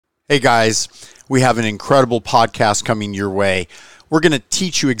Hey guys, we have an incredible podcast coming your way. We're going to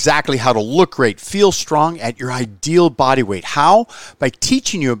teach you exactly how to look great, feel strong at your ideal body weight. How? By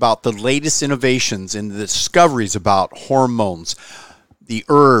teaching you about the latest innovations and the discoveries about hormones, the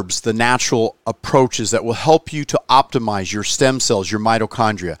herbs, the natural approaches that will help you to optimize your stem cells, your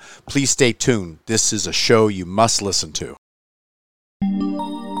mitochondria. Please stay tuned. This is a show you must listen to.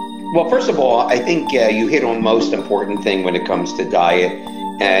 Well, first of all, I think you hit on the most important thing when it comes to diet,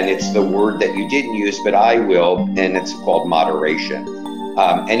 and it's the word that you didn't use, but I will, and it's called moderation.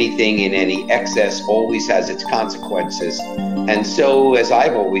 Anything in any excess always has its consequences. And so, as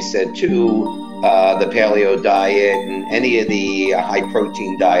I've always said too, the paleo diet and any of the high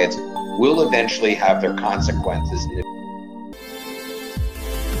protein diets will eventually have their consequences.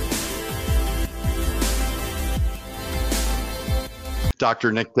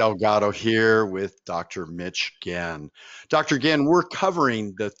 Dr. Nick Delgado here with Dr. Mitch Genn. Dr. Genn, we're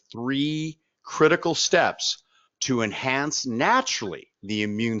covering the 3 critical steps to enhance naturally the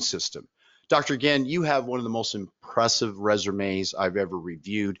immune system. Dr. Genn, you have one of the most impressive resumes I've ever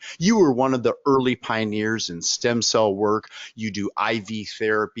reviewed. You were one of the early pioneers in stem cell work. You do IV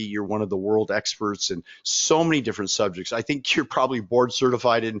therapy. You're one of the world experts in so many different subjects. I think you're probably board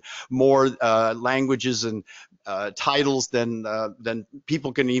certified in more languages and titles than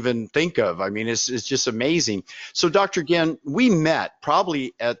people can even think of. I mean, it's just amazing. So, Dr. Genn, we met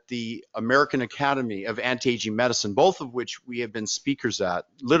probably at the American Academy of Anti-Aging Medicine, both of which we have been speakers at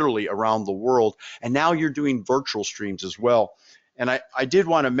literally around the world. And now you're doing virtual streams as well. And I did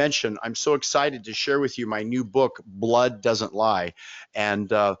want to mention, I'm so excited to share with you my new book, Blood Doesn't Lie.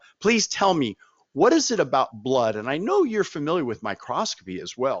 And please tell me, what is it about blood? And I know you're familiar with microscopy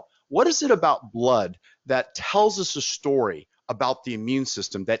as well. What is it about blood that tells us a story about the immune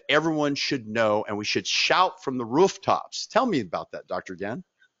system that everyone should know and we should shout from the rooftops? Tell me about that, Dr. Genn.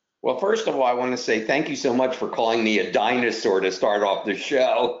 Well, first of all, I want to say thank you so much for calling me a dinosaur to start off the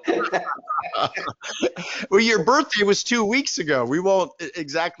show. Well, your birthday was 2 weeks ago. We won't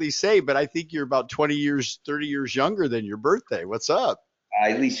exactly say, but I think you're about 20 years, 30 years younger than your birthday. What's up?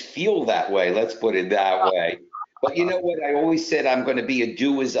 I at least feel that way. Let's put it that way. But you know what? I always said I'm going to be a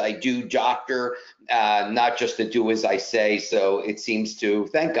do as I do doctor, not just a do as I say. So it seems to,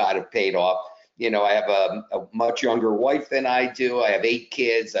 thank God, have paid off. You know, I have a much younger wife than I do. I have 8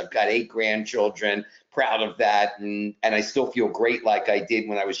 kids. I've got 8 grandchildren. Proud of that. And I still feel great like I did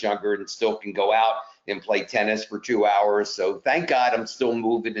when I was younger and still can go out and play tennis for 2 hours. So thank God I'm still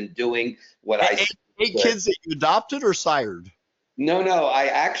moving and doing what I said. 8 kids that you adopted or sired? No, I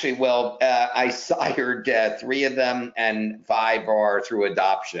actually, I sired 3 of them and 5 are through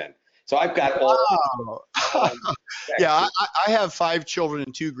adoption. So I've got all. Wow. Yeah, I have 5 children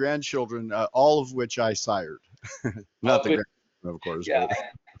and 2 grandchildren, all of which I sired. Not the grandchildren, of course. Yeah.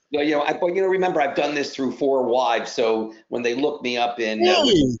 But. Remember, I've done this through 4 wives. So when they look me up in.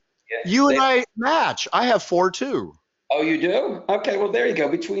 You and I match. I have 4 too. Oh, you do? Okay, well, there you go.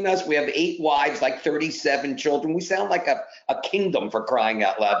 Between us, we have 8 wives, like 37 children. We sound like a kingdom, for crying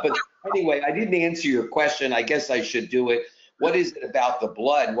out loud. But anyway, I didn't answer your question. I guess I should do it. What is it about the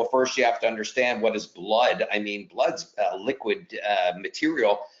blood? Well, first you have to understand what is blood. I mean, blood's liquid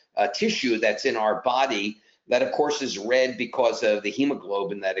material, tissue that's in our body that, of course, is red because of the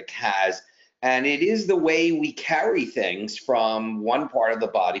hemoglobin that it has. And it is the way we carry things from one part of the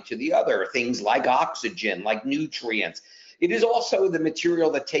body to the other, things like oxygen, like nutrients. It is also the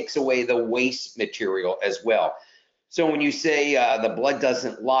material that takes away the waste material as well. So when you say the blood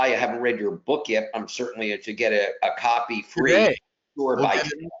doesn't lie, I haven't read your book yet. I'm certainly to get a copy free. Today. Sure, We'll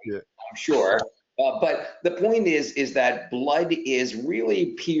I'm sure. But the point is that blood really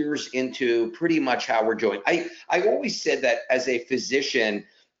peers into pretty much how we're doing. I always said that as a physician,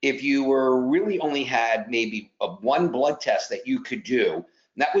 if you were really only had maybe one blood test that you could do,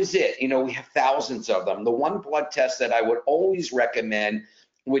 that was it. You know, we have thousands of them. The one blood test that I would always recommend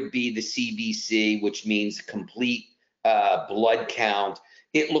would be the CBC, which means complete blood count.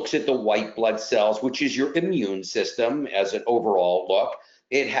 It looks at the white blood cells, which is your immune system as an overall look.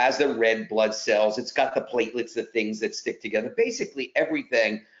 It has the red blood cells. It's got the platelets, the things that stick together, basically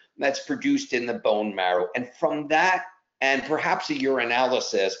everything that's produced in the bone marrow. And from that, and perhaps a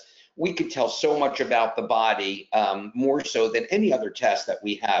urinalysis, we could tell so much about the body, more so than any other test that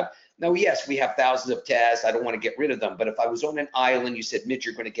we have. Now, yes, we have thousands of tests. I don't want to get rid of them. But if I was on an island, you said, Mitch,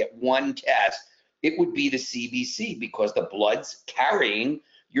 you're going to get one test, it would be the CBC, because the blood's carrying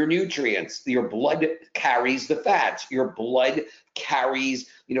your nutrients. Your blood carries the fats. Your blood carries,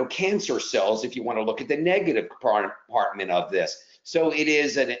 cancer cells, if you want to look at the negative compartment of this. So it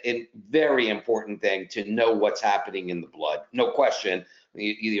is a very important thing to know what's happening in the blood, no question.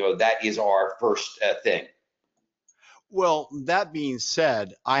 that is our first thing. Well, that being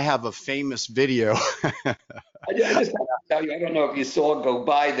said, I have a famous video I just have to tell you, I don't know if you saw it go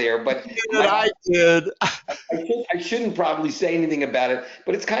by there, but that I did. I shouldn't probably say anything about it,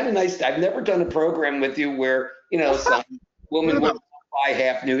 but it's kind of nice. I've never done a program with you where, some woman will buy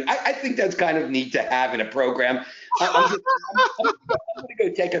half nude. I think that's kind of neat to have in a program. I'm going to go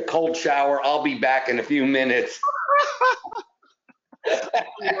take a cold shower. I'll be back in a few minutes.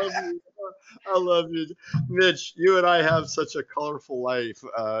 I love you, Mitch. You and I have such a colorful life.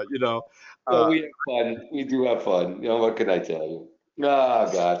 Well, we have fun. We do have fun. What can I tell you?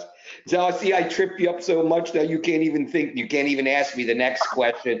 Oh, gosh. So see, I tripped you up so much now you can't even think. You can't even ask me the next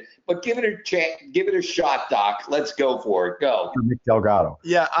question. But give it a shot, Doc. Let's go for it. Go. Nick Delgado.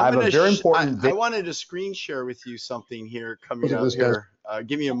 Yeah, I have a very important. I wanted to screen share with you something here coming up this here.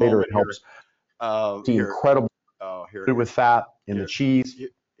 Give me a later. moment It helps. here. The incredible Here with fat in the cheese.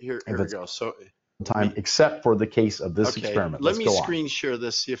 Here we go. So time, except for the case of this experiment. Let me screen share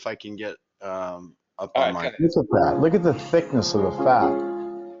this. See if I can get up on my. Look at that. Look at the thickness of the fat.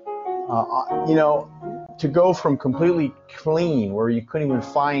 To go from completely clean, where you couldn't even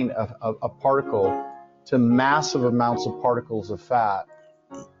find a particle, to massive amounts of particles of fat.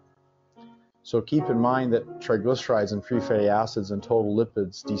 So keep in mind that triglycerides and free fatty acids and total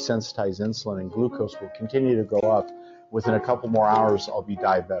lipids desensitize insulin, and glucose will continue to go up. Within a couple more hours, I'll be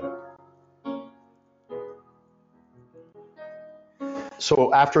diabetic.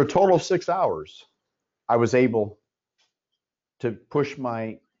 So after a total of 6 hours, I was able to push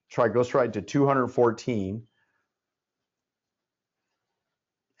my triglyceride to 214,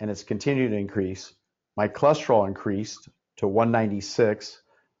 and it's continued to increase. My cholesterol increased to 196,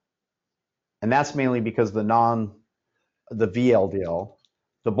 and that's mainly because the VLDL.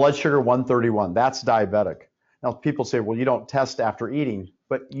 The blood sugar 131, that's diabetic. Now people say, well, you don't test after eating,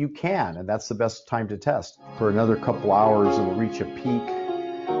 but you can, and that's the best time to test. For another couple hours, it'll reach a peak,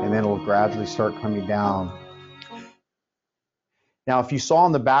 and then it'll gradually start coming down. Now, if you saw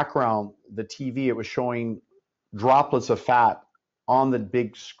in the background, the TV, it was showing droplets of fat on the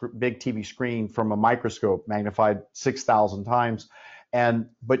big TV screen from a microscope, magnified 6,000 times.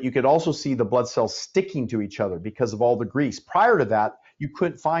 But you could also see the blood cells sticking to each other because of all the grease. Prior to that, you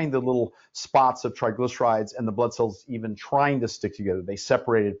couldn't find the little spots of triglycerides and the blood cells even trying to stick together. They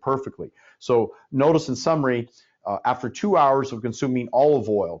separated perfectly. So notice in summary, after 2 hours of consuming olive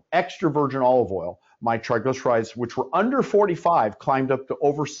oil, extra virgin olive oil, my triglycerides, which were under 45, climbed up to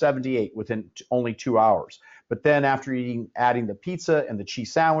over 78 within only 2 hours. But then after adding the pizza and the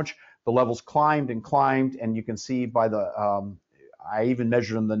cheese sandwich, the levels climbed, and you can see by the, I even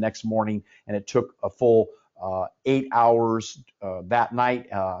measured them the next morning, and it took a full 8 hours that night,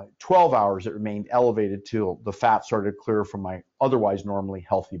 12 hours it remained elevated till the fat started to clear from my otherwise normally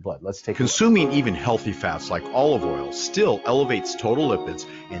healthy blood. Let's take Consuming even healthy fats like olive oil still elevates total lipids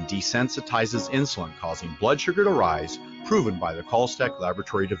and desensitizes insulin, causing blood sugar to rise, proven by the Cholestek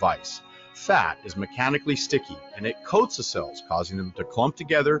laboratory device. Fat is mechanically sticky, and it coats the cells, causing them to clump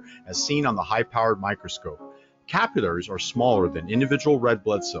together as seen on the high-powered microscope. Capillaries are smaller than individual red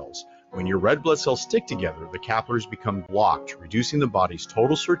blood cells. When your red blood cells stick together, the capillaries become blocked, reducing the body's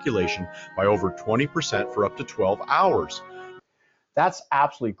total circulation by over 20% for up to 12 hours. That's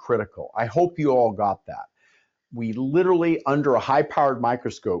absolutely critical. I hope you all got that. We literally, under a high-powered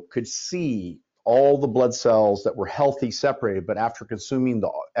microscope, could see all the blood cells that were healthy separated, but after consuming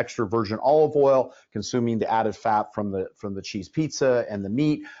the extra virgin olive oil, consuming the added fat from the cheese pizza and the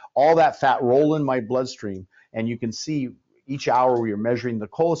meat, all that fat rolled in my bloodstream, and you can see each hour we are measuring the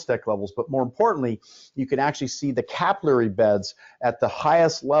cholestek levels, but more importantly, you can actually see the capillary beds at the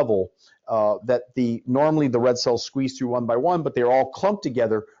highest level that normally the red cells squeeze through one by one, but they're all clumped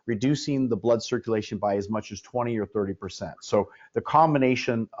together, reducing the blood circulation by as much as 20 or 30%. So the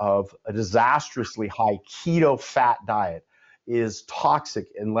combination of a disastrously high keto fat diet is toxic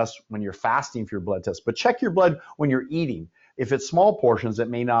unless when you're fasting for your blood test. But check your blood when you're eating. If it's small portions, it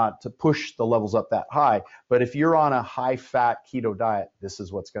may not push the levels up that high. But if you're on a high-fat keto diet, this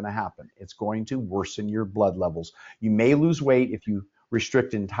is what's going to happen. It's going to worsen your blood levels. You may lose weight if you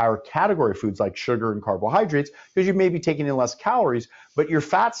restrict entire category of foods like sugar and carbohydrates because you may be taking in less calories, but your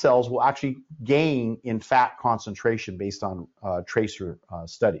fat cells will actually gain in fat concentration based on tracer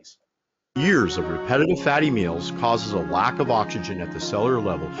studies. Years of repetitive fatty meals causes a lack of oxygen at the cellular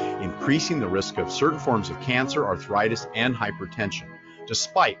level, increasing the risk of certain forms of cancer, arthritis, and hypertension.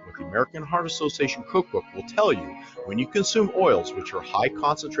 Despite what the American Heart Association Cookbook will tell you, when you consume oils which are high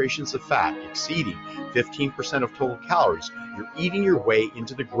concentrations of fat exceeding 15% of total calories, you're eating your way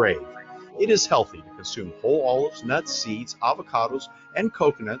into the grave. It is healthy to consume whole olives, nuts, seeds, avocados, and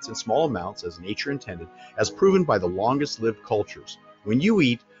coconuts in small amounts as nature intended, as proven by the longest lived cultures. When you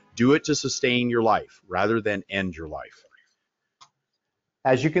eat, do it to sustain your life rather than end your life.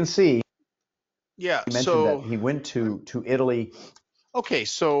 As you can see, Yeah, he mentioned that so, he went to Italy. okay,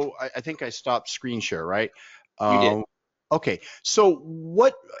 so I think I stopped screen share, right? You did. Um, okay, so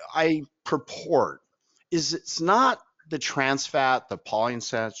what I purport is it's not the trans fat, the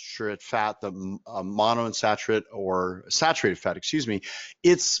polyunsaturated fat, the monounsaturated or saturated fat, excuse me.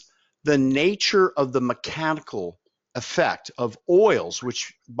 It's the nature of the mechanical effect of oils,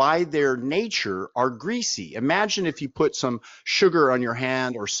 which by their nature are greasy. Imagine if you put some sugar on your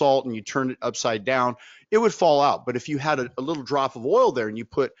hand or salt and you turned it upside down, it would fall out. But if you had a little drop of oil there and you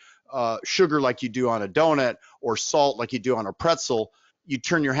put sugar like you do on a donut or salt like you do on a pretzel, you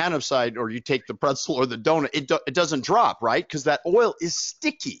turn your hand upside or you take the pretzel or the donut, it doesn't drop, right? Because that oil is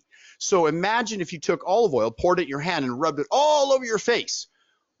sticky. So imagine if you took olive oil, poured it in your hand and rubbed it all over your face.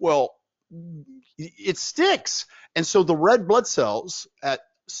 Well, it sticks. And so the red blood cells at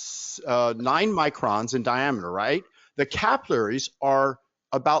 9 microns in diameter, right? The capillaries are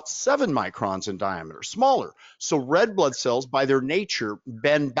about 7 microns in diameter, smaller. So red blood cells, by their nature,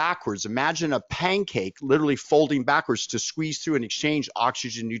 bend backwards. Imagine a pancake literally folding backwards to squeeze through and exchange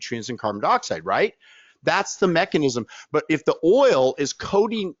oxygen, nutrients, and carbon dioxide, right? That's the mechanism. But if the oil is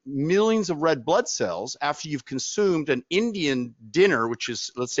coating millions of red blood cells after you've consumed an Indian dinner, which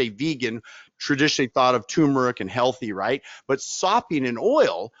is, let's say, vegan, traditionally thought of turmeric and healthy, right? But sopping in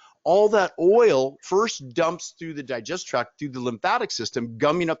oil, all that oil first dumps through the digestive tract, through the lymphatic system,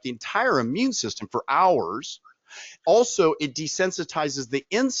 gumming up the entire immune system for hours. Also, it desensitizes the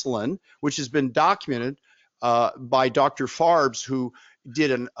insulin, which has been documented by Dr. Farbs, who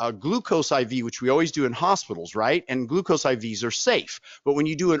did a glucose IV, which we always do in hospitals, right? And glucose IVs are safe. But when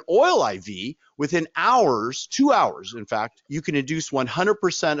you do an oil IV, within hours, 2 hours, in fact, you can induce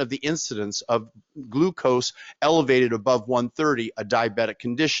 100% of the incidence of glucose elevated above 130, a diabetic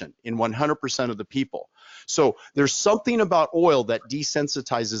condition, in 100% of the people. So there's something about oil that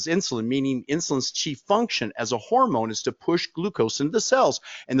desensitizes insulin, meaning insulin's chief function as a hormone is to push glucose into the cells.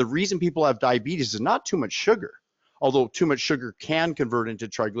 And the reason people have diabetes is not too much sugar, although too much sugar can convert into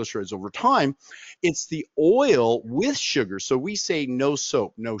triglycerides over time. It's the oil with sugar. So we say no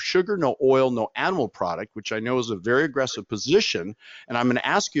soap, no sugar, no oil, no animal product, which I know is a very aggressive position. And I'm going to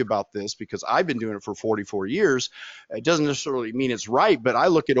ask you about this because I've been doing it for 44 years. It doesn't necessarily mean it's right, but I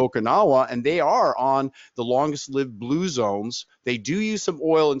look at Okinawa and they are on the longest lived blue zones. They do use some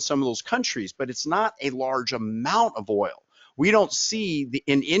oil in some of those countries, but it's not a large amount of oil. We don't see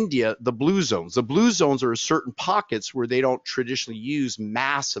in India the blue zones. The blue zones are certain pockets where they don't traditionally use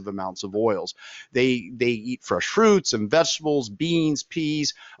massive amounts of oils. They eat fresh fruits and vegetables, beans,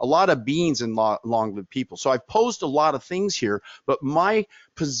 peas, a lot of beans in long-lived people. So I've posed a lot of things here, but my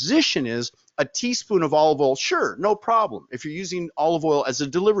position is a teaspoon of olive oil, sure, no problem. If you're using olive oil as a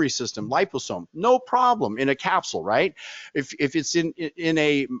delivery system, liposome, no problem in a capsule, right? If it's in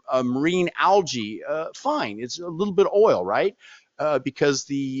a marine algae, fine. It's a little bit of oil, right? Because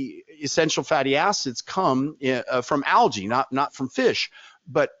the essential fatty acids come from algae, not from fish.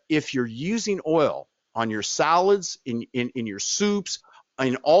 But if you're using oil on your salads, in your soups,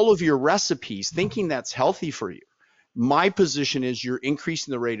 in all of your recipes, thinking that's healthy for you, my position is you're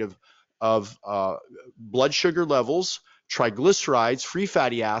increasing the rate of blood sugar levels, triglycerides, free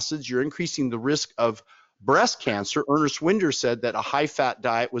fatty acids. You're increasing the risk of breast cancer. Ernest Winder said that a high-fat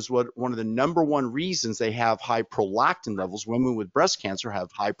diet was one of the #1 reasons they have high prolactin levels. Women with breast cancer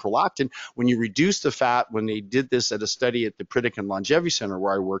have high prolactin. When you reduce the fat, when they did this at a study at the Pritikin Longevity Center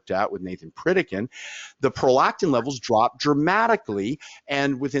where I worked at with Nathan Pritikin, the prolactin levels dropped dramatically.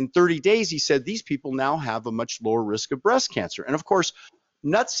 And within 30 days, he said these people now have a much lower risk of breast cancer. And of course,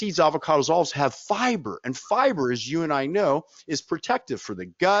 nuts, seeds, avocados, olives have fiber, and fiber, as you and I know, is protective for the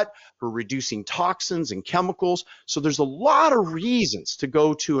gut, for reducing toxins and chemicals. So there's a lot of reasons to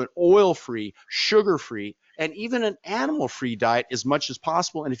go to an oil-free, sugar-free, and even an animal-free diet as much as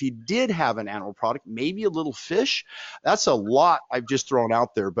possible. And if you did have an animal product, maybe a little fish, that's a lot I've just thrown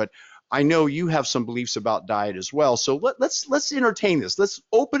out there. But I know you have some beliefs about diet as well. So let's entertain this. Let's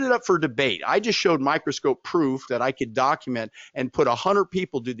open it up for debate. I just showed microscope proof that I could document and put 100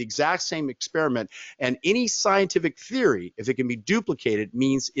 people do the exact same experiment. And any scientific theory, if it can be duplicated,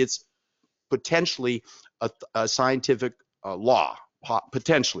 means it's potentially a scientific law,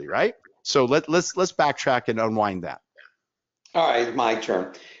 potentially, right? So let's backtrack and unwind that. All right, my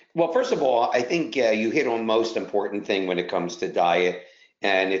turn. Well, first of all, I think you hit on most important thing when it comes to diet,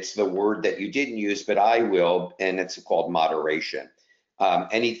 and it's the word that you didn't use, but I will, and it's called moderation.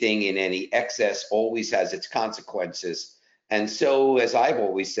 Anything in any excess always has its consequences. And so, as I've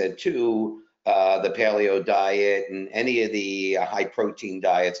always said too, the paleo diet and any of the high protein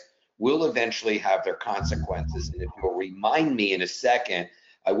diets will eventually have their consequences. And if you'll remind me in a second,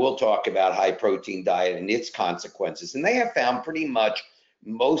 I will talk about high protein diet and its consequences. And they have found pretty much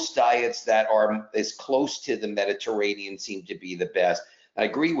most diets that are as close to the Mediterranean seem to be the best. I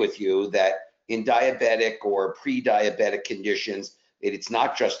agree with you that in diabetic or pre-diabetic conditions, it's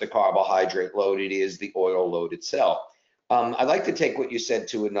not just the carbohydrate load, it is the oil load itself. I'd like to take what you said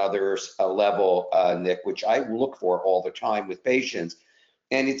to another level, Nick, which I look for all the time with patients.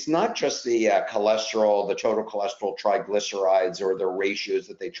 And it's not just the cholesterol, the total cholesterol triglycerides, or the ratios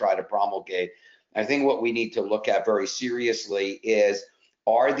that they try to promulgate. I think what we need to look at very seriously is,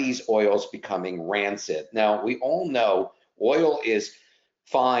 are these oils becoming rancid? Now, we all know oil is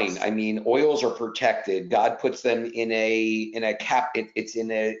fine. I mean, oils are protected. God puts them in a cap. It's in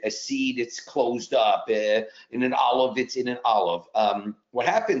a seed. It's closed up. In an olive, it's in an olive. What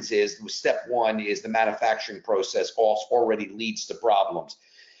happens is, step one is the manufacturing process already leads to problems.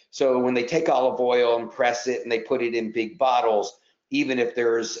 So when they take olive oil and press it and they put it in big bottles, even if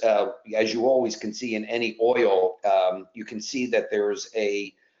there's, as you always can see in any oil, you can see that there's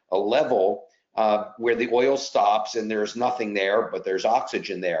a level where the oil stops and there's nothing there, but there's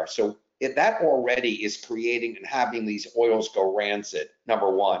oxygen there. So that already is creating and having these oils go rancid,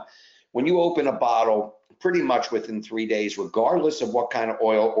 number one. When you open a bottle, pretty much within 3 days, regardless of what kind of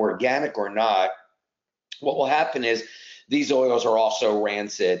oil, organic or not, what will happen is these oils are also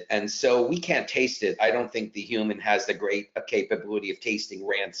rancid, and so we can't taste it. I don't think the human has the great capability of tasting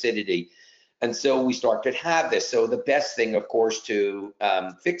rancidity. And so we start to have this. So the best thing, of course, to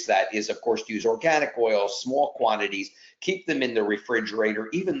fix that is, of course, to use organic oils, small quantities, keep them in the refrigerator,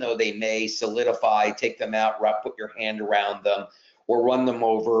 even though they may solidify, take them out, put your hand around them, or run them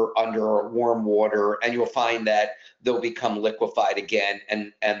over under warm water, and you'll find that they'll become liquefied again,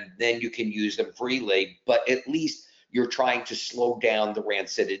 and then you can use them freely, but at least you're trying to slow down the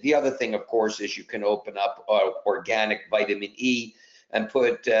rancidity. The other thing, of course, is you can open up organic vitamin E and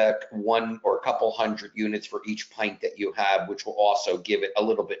put 1 or a couple hundred units for each pint that you have, which will also give it a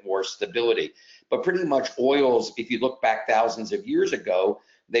little bit more stability. But pretty much oils, if you look back thousands of years ago,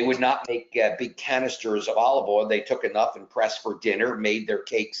 they would not make big canisters of olive oil. They took enough and pressed for dinner, made their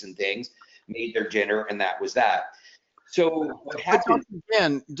cakes and things, made their dinner, and that was that. So what happened?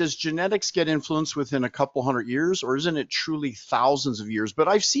 Again, does genetics get influenced within a couple hundred years, or isn't it truly thousands of years? But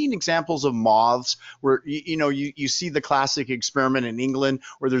I've seen examples of moths where you see the classic experiment in England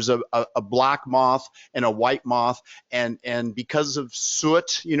where there's a black moth and a white moth, and because of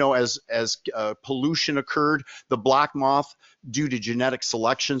soot, as pollution occurred, the black moth, due to genetic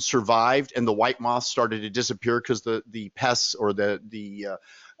selection, survived, and the white moth started to disappear because the pests or the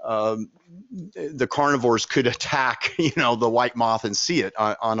carnivores could attack, the white moth and see it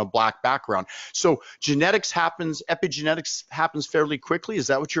on a black background. So epigenetics happens fairly quickly. Is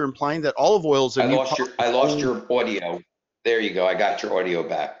that what you're implying? That olive oil is I lost your audio. There you go. I got your audio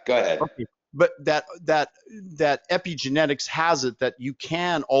back. Go ahead. Okay. But that epigenetics has it that you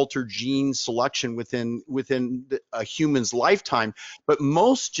can alter gene selection within a human's lifetime, but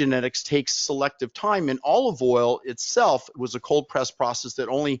most genetics takes selective time. And olive oil itself was a cold press process that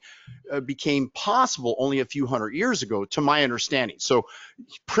only became possible only a few hundred years ago, to my understanding. So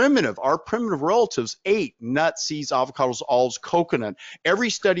our primitive relatives ate nuts, seeds, avocados, olives, coconut. Every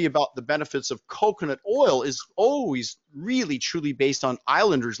study about the benefits of coconut oil is always really truly based on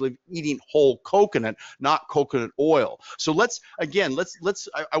islanders eating whole coconut, not coconut oil. So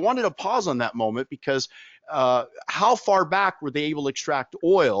I wanted to pause on that moment because how far back were they able to extract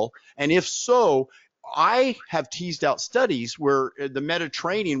oil? And if so, I have teased out studies where the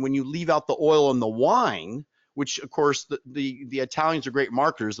Mediterranean, when you leave out the oil in the wine, which of course the Italians are great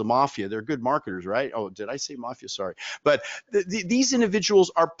marketers, the mafia, they're good marketers, right? Oh, did I say mafia? Sorry. But these individuals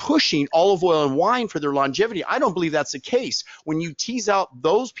are pushing olive oil and wine for their longevity. I don't believe that's the case. When you tease out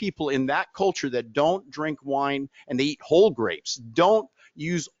those people in that culture that don't drink wine and they eat whole grapes, don't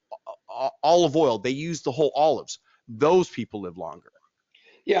use olive oil, they use the whole olives, those people live longer.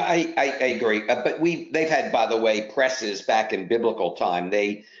 Yeah, I agree. But they've had, by the way, presses back in biblical time.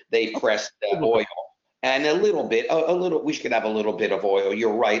 They pressed oil. And a little, we should have a little bit of oil.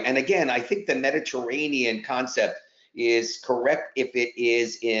 You're right. And again, I think the Mediterranean concept is correct if it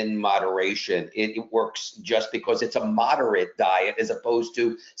is in moderation. It works just because it's a moderate diet as opposed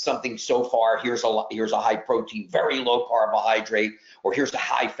to something so far, here's a high protein, very low carbohydrate, or here's a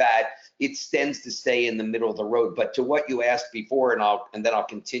high fat. It tends to stay in the middle of the road. But to what you asked before, and then I'll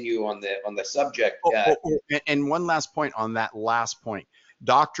continue on the subject. And one last point on that last point.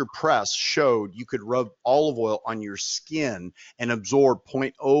 Dr. Press showed you could rub olive oil on your skin and absorb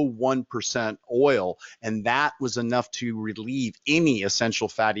 0.01% oil, and that was enough to relieve any essential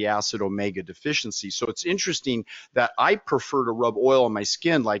fatty acid omega deficiency. So it's interesting that I prefer to rub oil on my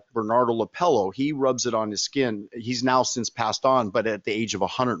skin like Bernardo Lapello. He rubs it on his skin. He's now since passed on, but at the age of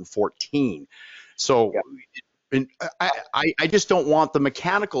 114. So Yeah. and I just don't want the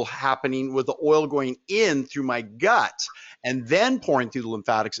mechanical happening with the oil going in through my gut and then pouring through the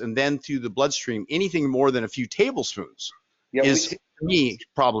lymphatics and then through the bloodstream. Anything more than a few tablespoons Yeah, is, to me,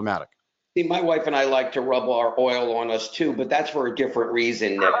 problematic. see, my wife and I like to rub our oil on us too, but that's for a different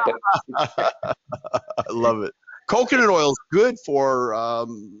reason, Nick. But I love it. Coconut oil is good for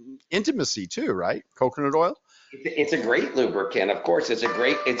intimacy too, right? Coconut oil. it's a great lubricant. Of course, a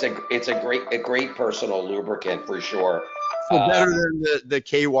great personal lubricant for sure. So better than the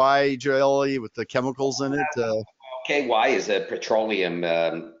KY jelly with the chemicals in it. KY is a petroleum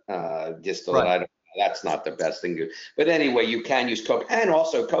distillate. Right. That's not the best thing to. But anyway, you can use coconut, and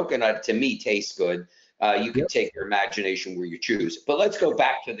also coconut to me tastes good. You can take your imagination where you choose. But let's go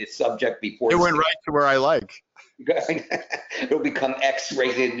back to the subject before. It went right to where I like. It'll become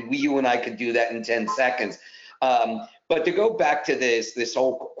X-rated. You and I could do that in 10 seconds. But to go back to this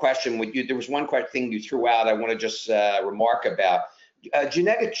whole question with you, there was one thing you threw out I want to just remark about.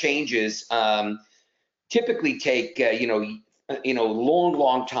 Genetic changes typically take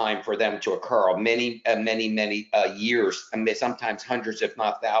long time for them to occur, many years, and sometimes hundreds if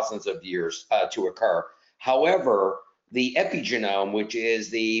not thousands of years to occur. However, the epigenome, which is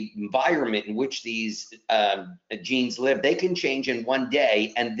the environment in which these genes live, they can change in one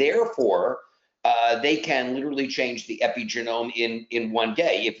day, and therefore they can literally change the epigenome in one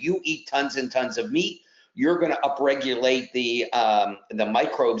day. If you eat tons and tons of meat, you're going to upregulate the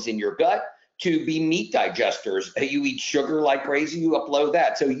microbes in your gut to be meat digesters. You eat sugar like crazy, you upload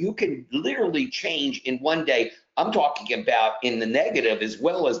that. So you can literally change in one day. I'm talking about in the negative as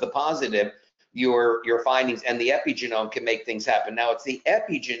well as the positive, your findings, and the epigenome can make things happen. Now, it's the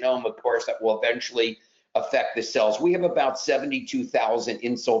epigenome, of course, that will eventually affect the cells. We have about 72,000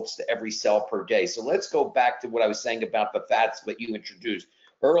 insults to every cell per day. So let's go back to what I was saying about the fats that you introduced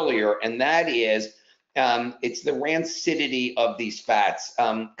earlier, and that is it's the rancidity of these fats.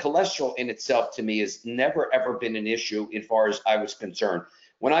 Cholesterol in itself, to me, has never, ever been an issue as far as I was concerned.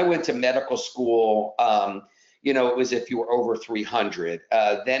 When I went to medical school, it was if you were over 300.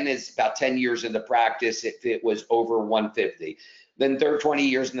 Then it's about 10 years into practice, if it was over 150. Then 20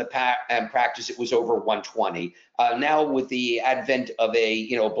 years in the practice, it was over 120. Now with the advent of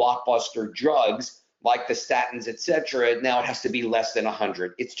blockbuster drugs, like the statins, et cetera, now it has to be less than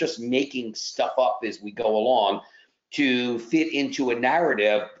 100. It's just making stuff up as we go along to fit into a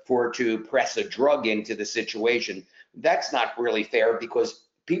narrative to press a drug into the situation. That's not really fair because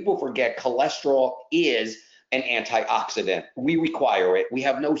people forget cholesterol is an antioxidant. We require it. We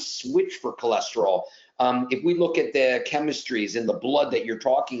have no switch for cholesterol. If we look at the chemistries in the blood that you're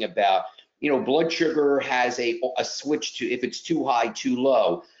talking about, blood sugar has a switch to if it's too high, too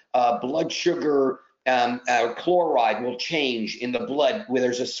low. Blood sugar chloride will change in the blood where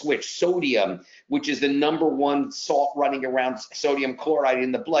there's a switch. Sodium, which is the #1 salt running around, sodium chloride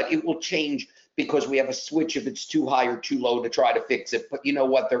in the blood, it will change because we have a switch if it's too high or too low to try to fix it. But you know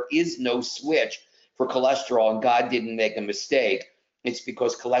what? There is no switch for cholesterol, and God didn't make a mistake. It's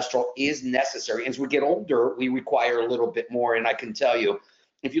because cholesterol is necessary. As we get older, we require a little bit more. And I can tell you,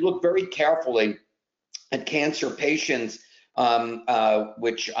 if you look very carefully at cancer patients,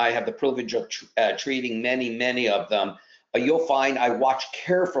 which I have the privilege of treating many of them, you'll find I watch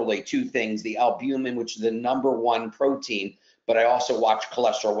carefully two things: the albumin, which is the #1 protein, but I also watch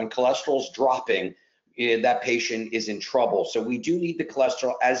cholesterol. When cholesterol's dropping, that patient is in trouble. So we do need the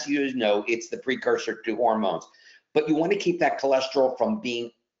cholesterol. As you know, it's the precursor to hormones. But you want to keep that cholesterol from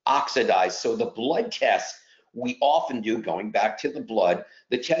being oxidized. So the blood tests we often do, going back to the blood,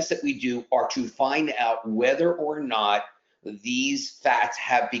 the tests that we do are to find out whether or not these fats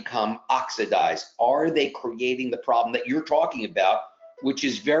have become oxidized. Are they creating the problem that you're talking about, which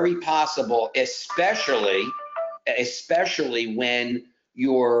is very possible, especially when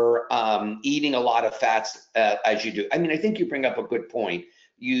you're eating a lot of fats as you do. I mean, I think you bring up a good point.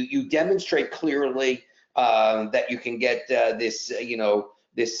 You demonstrate clearly that you can get this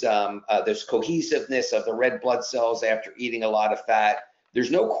cohesiveness of the red blood cells after eating a lot of fat.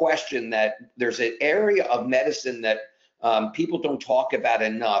 There's no question that there's an area of medicine that people don't talk about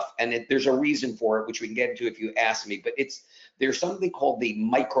enough, and there's a reason for it, which we can get into if you ask me. But there's something called the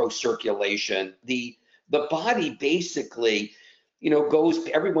microcirculation. The body basically goes,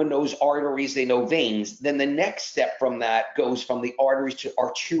 everyone knows arteries, they know veins. Then the next step from that goes from the arteries to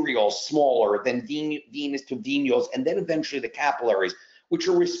arterioles, smaller, then venous to venules, and then eventually the capillaries, which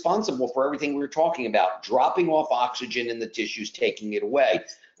are responsible for everything we were talking about, dropping off oxygen in the tissues, taking it away.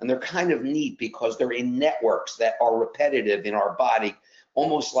 And they're kind of neat because they're in networks that are repetitive in our body,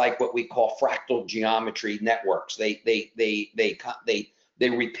 almost like what we call fractal geometry networks. They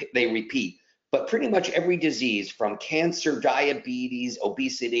repeat. But pretty much every disease, from cancer, diabetes,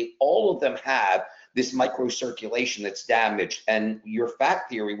 obesity, all of them have this microcirculation that's damaged. And your fat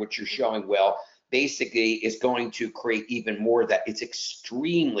theory, which you're showing well, basically is going to create even more of that. It's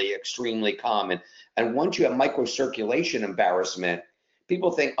extremely, extremely common. And once you have microcirculation embarrassment,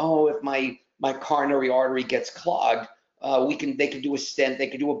 people think, oh, if my coronary artery gets clogged, they could do a stent, they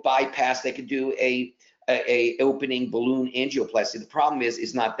could do a bypass, they could do a opening balloon angioplasty. The problem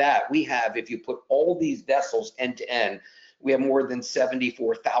is not that. We have, if you put all these vessels end to end, we have more than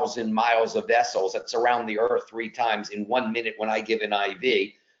 74,000 miles of vessels that surround the earth 3 times in 1 minute. When I give an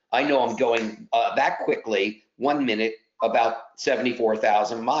IV, I know I'm going that quickly, 1 minute, about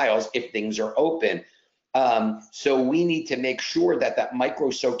 74,000 miles if things are open. So we need to make sure that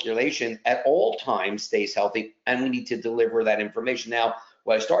microcirculation at all times stays healthy, and we need to deliver that information. Now,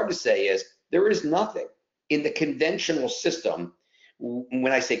 what I started to say is there is nothing in the conventional system,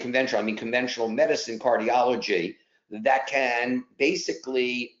 when I say conventional, I mean conventional medicine, cardiology, that can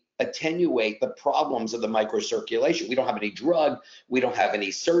basically attenuate the problems of the microcirculation. We don't have any drug, we don't have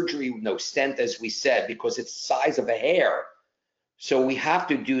any surgery, no stent, as we said, because it's the size of a hair. So we have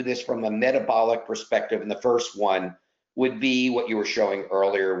to do this from a metabolic perspective. And the first one would be what you were showing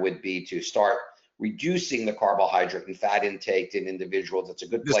earlier, would be to start reducing the carbohydrate and fat intake in individuals. It's a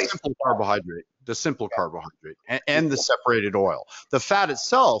good place. The simple carbohydrate and the separated oil. The fat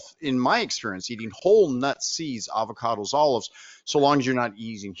itself, in my experience, eating whole nuts, seeds, avocados, olives, so long as you're not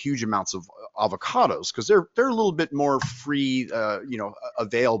eating huge amounts of avocados, because they're a little bit more free,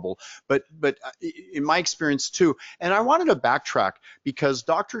 available. But in my experience too, and I wanted to backtrack because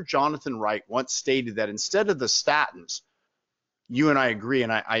Dr. Jonathan Wright once stated that instead of the statins, you and I agree,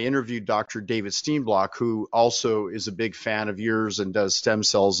 and I interviewed Dr. David Steenblock, who also is a big fan of yours and does stem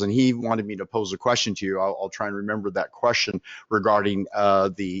cells, and he wanted me to pose a question to you. I'll try and remember that question regarding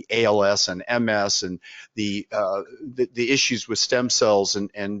the ALS and MS and the issues with stem cells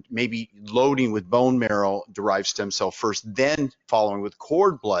and maybe loading with bone marrow derived stem cell first, then following with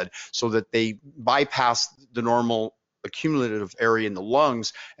cord blood so that they bypass the normal accumulative area in the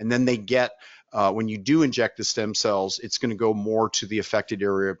lungs, and then they get when you do inject the stem cells, it's going to go more to the affected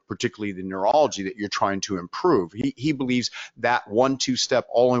area, particularly the neurology that you're trying to improve. He believes that 1-2 step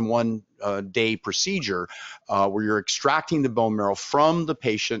all-in-one day procedure where you're extracting the bone marrow from the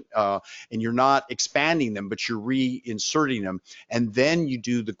patient and you're not expanding them, but you're reinserting them, and then you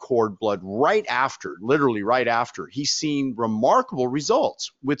do the cord blood right after, literally right after. He's seen remarkable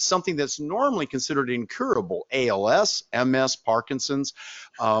results with something that's normally considered incurable: ALS, MS, Parkinson's.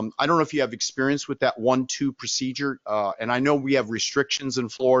 I don't know if you have experience with that 1-2 procedure, and I know we have restrictions in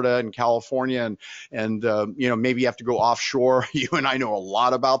Florida and California, and maybe you have to go offshore. You and I know a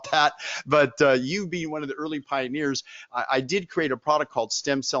lot about that. But you being one of the early pioneers, I did create a product called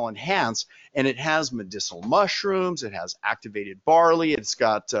Stem Cell Enhance, and it has medicinal mushrooms, it has activated barley, it's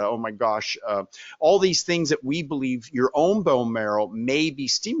got, all these things that we believe your own bone marrow may be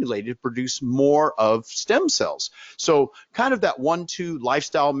stimulated to produce more of stem cells. So kind of that 1-2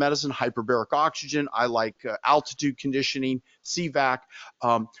 lifestyle medicine, hyperbaric oxygen, I like altitude conditioning, CVAC.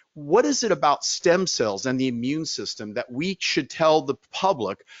 What is it about stem cells and the immune system that we should tell the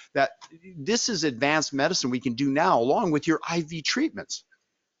public that this is advanced medicine we can do now along with your IV treatments?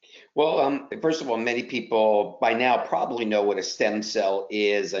 Well, first of all, many people by now probably know what a stem cell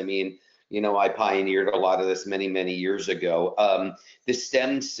is. I mean, I pioneered a lot of this many, many years ago. The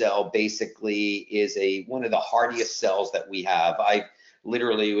stem cell basically is one of the hardiest cells that we have. I've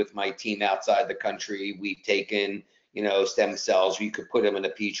literally, with my team outside the country, we've taken stem cells. You could put them in a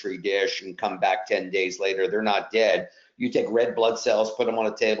petri dish and come back 10 days later. They're not dead. You take red blood cells, put them on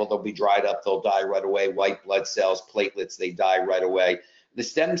a table, they'll be dried up, they'll die right away. White blood cells, platelets, they die right away. The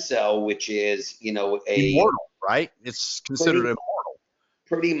stem cell, which is, immortal, right? It's considered immortal.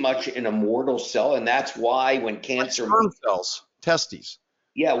 Pretty much an immortal cell. And that's why when cancer. Like sperm cells, testes.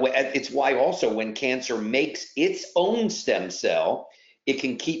 Yeah, it's why also when cancer makes its own stem cell, it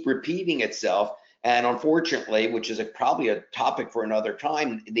can keep repeating itself. And unfortunately, which is probably a topic for another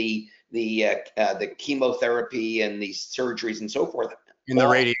time, the chemotherapy and the surgeries and so forth. And the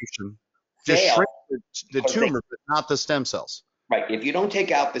radiation just shrink the tumor, but not the stem cells. Right. If you don't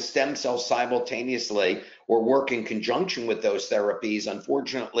take out the stem cells simultaneously or work in conjunction with those therapies,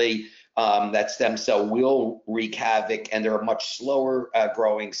 unfortunately, that stem cell will wreak havoc, and they're a much slower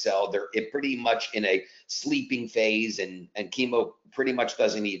growing cell. They're pretty much in a sleeping phase, and chemo pretty much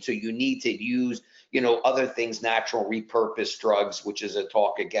doesn't need. So you need to use, other things, natural repurposed drugs, which is a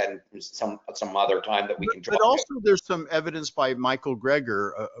talk again some other time that we can talk But about. also, there's some evidence by Michael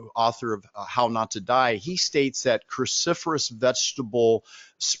Greger, author of How Not to Die. He states that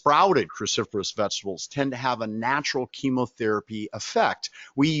sprouted cruciferous vegetables tend to have a natural chemotherapy effect.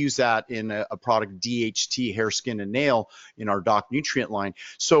 We use that in a product, DHT, hair, skin, and nail, in our Doc Nutrient line.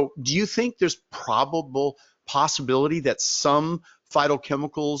 So do you think there's probable possibility that some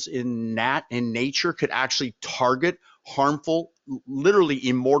phytochemicals in nature could actually target harmful, literally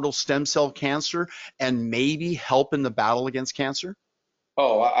immortal stem cell cancer and maybe help in the battle against cancer?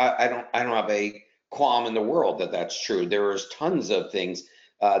 Oh, I don't have a qualm in the world that that's true. There is tons of things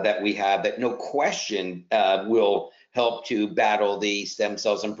that we have that no question will help to battle the stem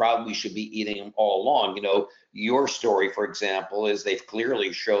cells, and probably should be eating them all along. Your story, for example, is they've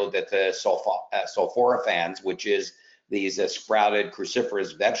clearly showed that the sulforaphans, which is these sprouted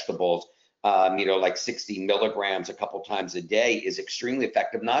cruciferous vegetables, like 60 milligrams a couple times a day, is extremely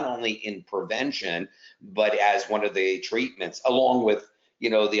effective, not only in prevention, but as one of the treatments, along with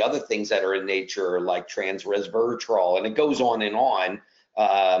the other things that are in nature, like trans-resveratrol, and it goes on and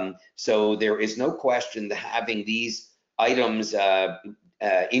on. So there is no question that having these items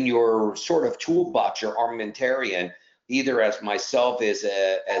in your sort of toolbox, your armamentarium, either as myself as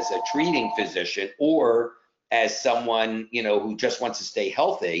a treating physician, or as someone who just wants to stay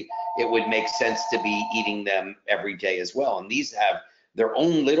healthy, it would make sense to be eating them every day as well. And these have their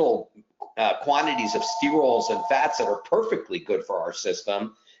own little quantities of sterols and fats that are perfectly good for our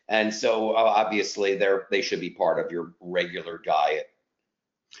system. And so obviously they should be part of your regular diet.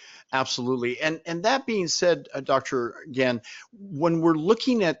 Absolutely. And that being said, Dr. Again, when we're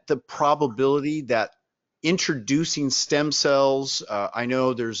looking at the probability that introducing stem cells, I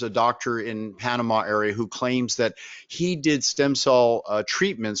know there's a doctor in Panama area who claims that he did stem cell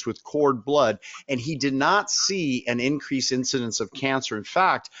treatments with cord blood, and he did not see an increased incidence of cancer. In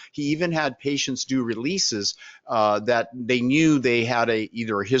fact, he even had patients do releases that they knew they had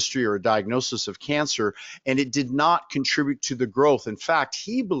either a history or a diagnosis of cancer, and it did not contribute to the growth. In fact,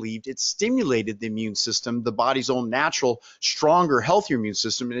 he believed it stimulated the immune system, the body's own natural, stronger, healthier immune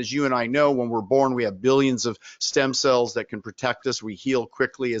system. And as you and I know, when we're born, we have billions of stem cells that can protect us. We heal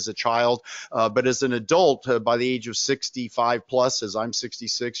quickly as a child, but as an adult, by the age of 65 plus, as I'm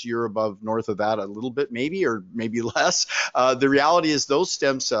 66, you're north of that a little bit, maybe, or maybe less. The reality is those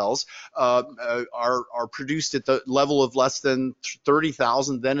stem cells are produced at the level of less than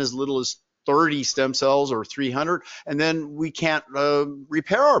 30,000, then as little as 30 stem cells or 300, and then we can't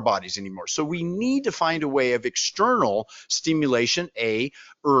repair our bodies anymore. So we need to find a way of external stimulation,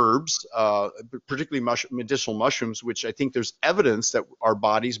 herbs, particularly medicinal mushrooms, which I think there's evidence that our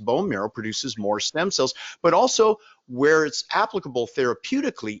body's bone marrow produces more stem cells, but also where it's applicable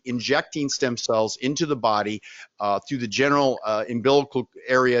therapeutically, injecting stem cells into the body through the general umbilical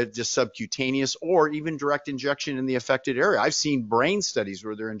area, just subcutaneous, or even direct injection in the affected area. I've seen brain studies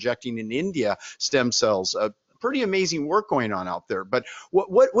where they're injecting in India stem cells. Pretty amazing work going on out there. But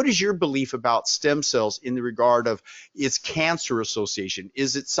what is your belief about stem cells in the regard of its cancer association?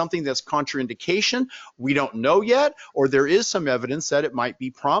 Is it something that's contraindication? We don't know yet, or there is some evidence that it might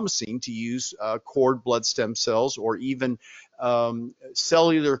be promising to use cord blood stem cells, or even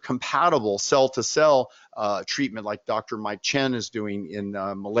cellular compatible cell-to-cell treatment like Dr. Mike Chen is doing in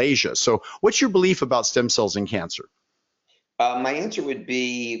Malaysia. So what's your belief about stem cells in cancer? My answer would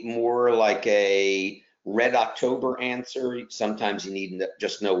be more like a Red October answer. Sometimes you need to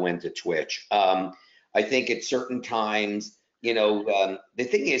just know when to twitch. I think at certain times, the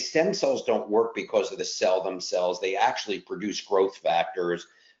thing is, stem cells don't work because of the cell themselves. They actually produce growth factors.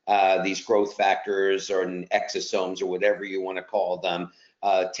 These growth factors, or exosomes, or whatever you want to call them,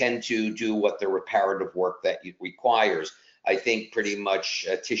 tend to do what the reparative work that it requires. I think pretty much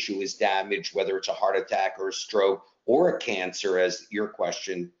tissue is damaged, whether it's a heart attack or a stroke or a cancer, as your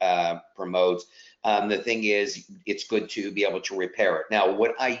question promotes. The thing is, it's good to be able to repair it. Now,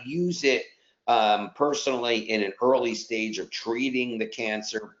 would I use it personally in an early stage of treating the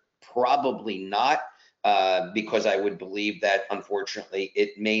cancer? Probably not, because I would believe that, unfortunately,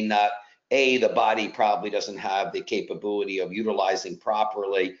 it may not, the body probably doesn't have the capability of utilizing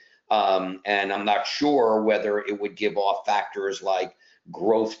properly. And I'm not sure whether it would give off factors like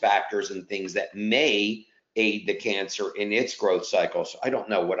growth factors and things that may aid the cancer in its growth cycle. So I don't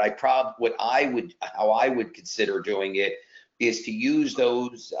know. How I would consider doing it is to use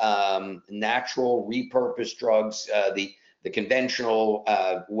those natural repurposed drugs, the conventional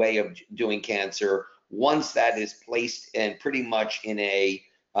way of doing cancer. Once that is placed and pretty much in a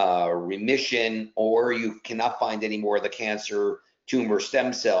remission, or you cannot find any more of the cancer tumor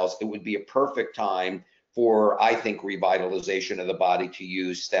stem cells, it would be a perfect time for, I think, revitalization of the body to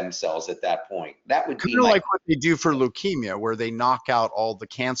use stem cells at that point. That would be Kind of like what they do for leukemia, where they knock out all the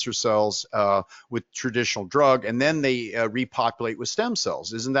cancer cells with traditional drug, and then they repopulate with stem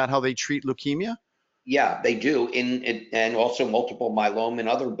cells. Isn't that how they treat leukemia? Yeah, they do. And also multiple myeloma and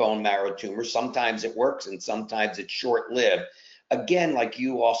other bone marrow tumors. Sometimes it works and sometimes it's short-lived. Again, like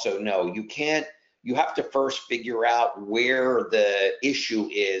you also know, you have to first figure out where the issue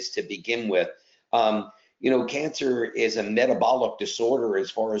is to begin with. Cancer is a metabolic disorder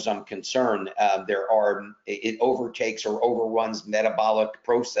as far as I'm concerned. It overtakes or overruns metabolic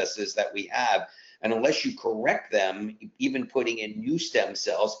processes that we have. And unless you correct them, even putting in new stem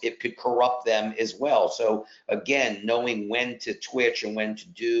cells, it could corrupt them as well. So again, knowing when to twitch and when to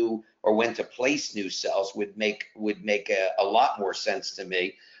do or when to place new cells would make a lot more sense to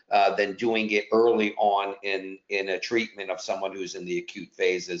me than doing it early on in a treatment of someone who's in the acute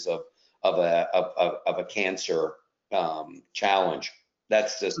phases of a cancer challenge.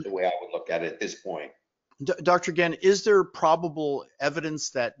 That's just the way I would look at it at this point. Dr. Genn, is there probable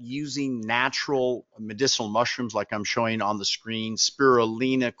evidence that using natural medicinal mushrooms like I'm showing on the screen,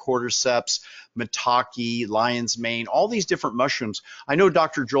 spirulina, cordyceps, maitake, lion's mane, all these different mushrooms? I know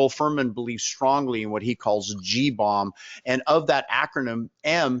Dr. Joel Fuhrman believes strongly in what he calls GBOM, and of that acronym,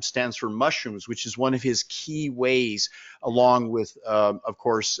 M stands for mushrooms, which is one of his key ways, along with, of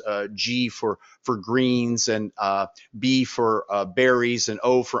course, G for greens, and B for berries, and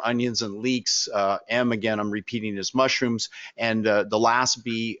O for onions and leeks. M, again, I'm repeating, is mushrooms, and the last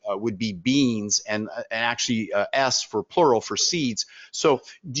B would be beans, and actually S for plural for seeds. So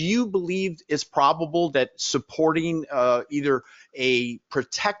do you believe it's probable that supporting either a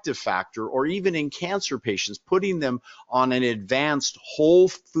protective factor, or even in cancer patients, putting them on an advanced whole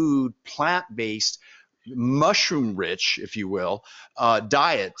food, plant-based, mushroom rich, if you will,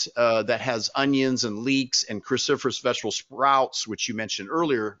 diet that has onions and leeks and cruciferous vegetable sprouts, which you mentioned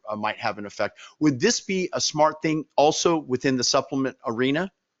earlier, might have an effect? Would this be a smart thing also within the supplement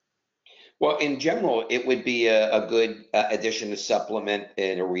arena? Well, in general, it would be a good addition to supplement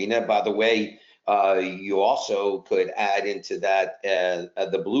an arena. By the way, you also could add into that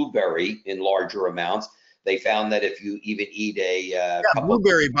the blueberry in larger amounts. They found that if you even eat a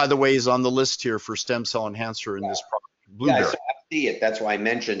blueberry, by the way, is on the list here for stem cell enhancer in this product. Blueberry. Yeah, I see it. That's why I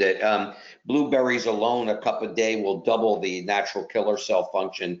mentioned it. Blueberries alone, a cup a day will double the natural killer cell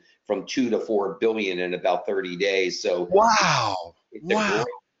function from 2 to 4 billion in about 30 days. So wow,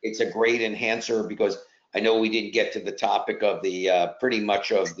 it's a great enhancer, because I know we didn't get to the topic of the pretty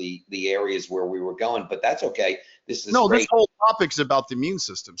much of the areas where we were going, but that's okay. This whole topic is about the immune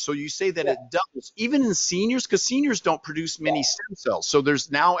system. So you say that it doubles even in seniors, because seniors don't produce many stem cells. So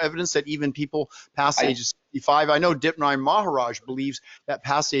there's now evidence that even people past the age of 65, I know Dipnai Maharaj believes that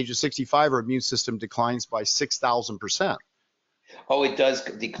past the age of 65, our immune system declines by 6,000%. Oh, it does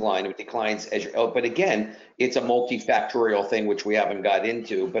decline. It declines as but again, it's a multifactorial thing, which we haven't got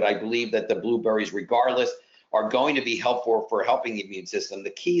into. But I believe that the blueberries, regardless, are going to be helpful for helping the immune system.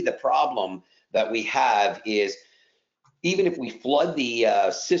 The problem that we have is, even if we flood the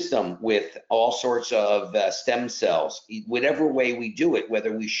system with all sorts of stem cells, whatever way we do it,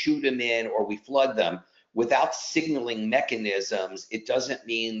 whether we shoot them in or we flood them, without signaling mechanisms, it doesn't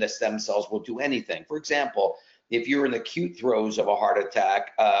mean the stem cells will do anything. For example, if you're in the acute throes of a heart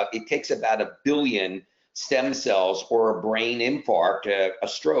attack, it takes about 1 billion stem cells, or a brain infarct, a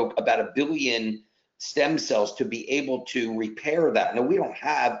stroke, about 1 billion stem cells to be able to repair that. Now, we don't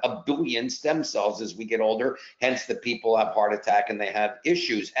have 1 billion stem cells as we get older, hence the people have heart attack and they have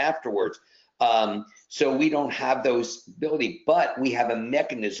issues afterwards. So we don't have those ability, but we have a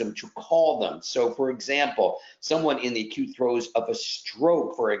mechanism to call them. So for example, someone in the acute throes of a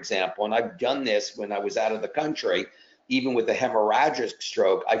stroke, for example, and I've done this when I was out of the country, even with a hemorrhagic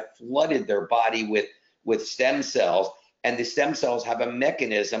stroke, I flooded their body with stem cells, and the stem cells have a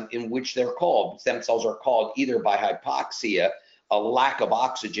mechanism in which they're called. Stem cells are called either by hypoxia, a lack of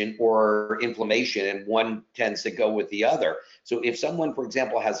oxygen, or inflammation, and one tends to go with the other. So if someone, for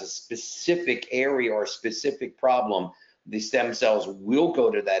example, has a specific area or a specific problem, the stem cells will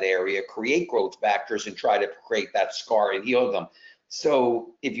go to that area, create growth factors, and try to create that scar and heal them.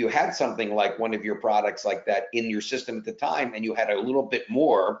 So if you had something like one of your products like that in your system at the time, and you had a little bit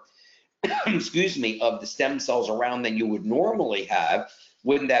more, excuse me, of the stem cells around than you would normally have,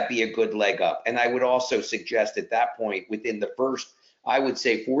 wouldn't that be a good leg up? And I would also suggest at that point, within the first, I would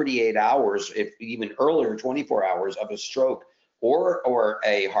say 48 hours, if even earlier, 24 hours of a stroke or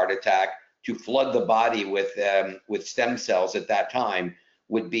a heart attack, to flood the body with stem cells at that time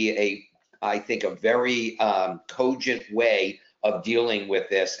would be I think, a very cogent way of dealing with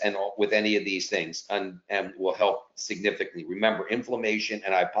this and with any of these things, and will help significantly. Remember, inflammation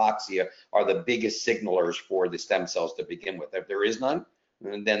and hypoxia are the biggest signalers for the stem cells to begin with. If there is none,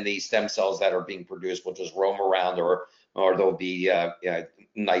 then the stem cells that are being produced will just roam around, or they'll be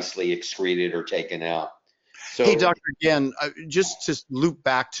nicely excreted or taken out. So, hey, Dr. Again, just to loop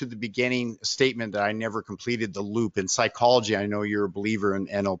back to the beginning statement that I never completed the loop. In psychology, I know you're a believer in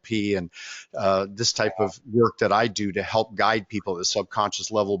NLP and this type of work that I do to help guide people at the subconscious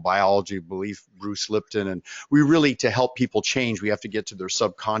level, biology, belief, Bruce Lipton. And we really, to help people change, we have to get to their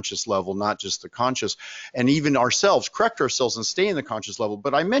subconscious level, not just the conscious, and even ourselves, correct ourselves and stay in the conscious level.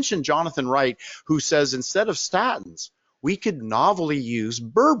 But I mentioned Jonathan Wright, who says instead of statins, we could novelly use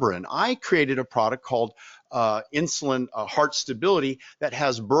berberine. I created a product called insulin heart stability that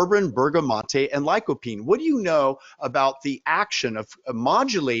has berberine, bergamote, and lycopene. What do you know about the action of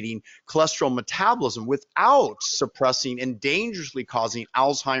modulating cholesterol metabolism without suppressing and dangerously causing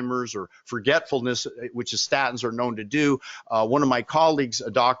Alzheimer's or forgetfulness, which is statins are known to do? One of my colleagues,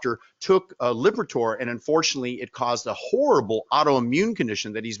 a doctor, took Lipitor, and unfortunately it caused a horrible autoimmune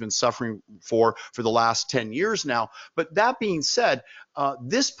condition that he's been suffering for the last 10 years now. But that being said,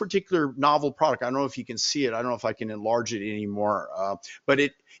 this particular novel product, I don't know if you can see it, I don't know if I can enlarge it anymore, but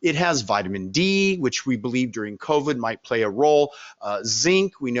it has vitamin D, which we believe during COVID might play a role.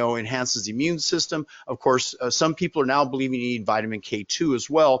 Zinc, we know, enhances the immune system. Of course, some people are now believing you need vitamin K2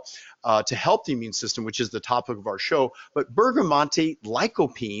 as well to help the immune system, which is the topic of our show. But bergamote,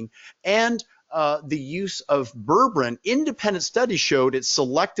 lycopene, and the use of berberine, independent studies showed it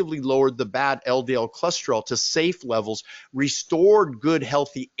selectively lowered the bad LDL cholesterol to safe levels, restored good,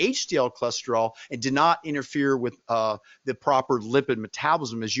 healthy HDL cholesterol, and did not interfere with the proper lipid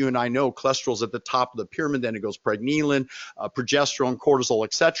metabolism. As you and I know, cholesterol is at the top of the pyramid, then it goes pregnenolone, progesterone, cortisol,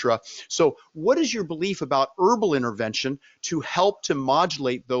 etc. So what is your belief about herbal intervention to help to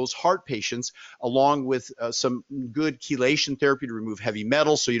modulate those heart patients, along with some good chelation therapy to remove heavy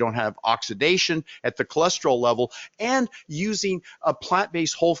metals so you don't have oxidation at the cholesterol level, and using a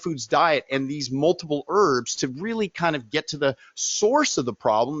plant-based whole foods diet and these multiple herbs to really kind of get to the source of the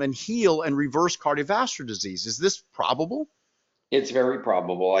problem and heal and reverse cardiovascular disease? Is this probable? it's very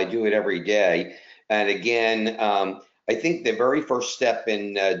probable. I do it every day. And again, I think the very first step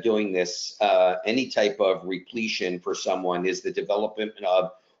in doing this, any type of repletion for someone, is the development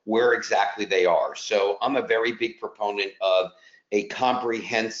of where exactly they are. So I'm a very big proponent of a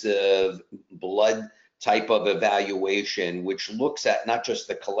comprehensive blood type of evaluation, which looks at not just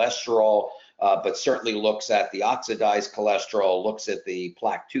the cholesterol, but certainly looks at the oxidized cholesterol, looks at the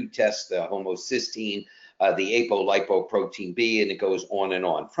plaque 2 test, the homocysteine, the apolipoprotein B, and it goes on and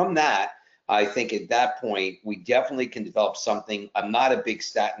on. From that, I think at that point, we definitely can develop something. I'm not a big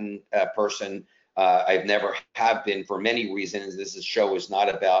statin person. I've never have been, for many reasons. This show is not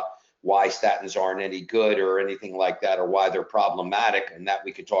about why statins aren't any good or anything like that, or why they're problematic, and that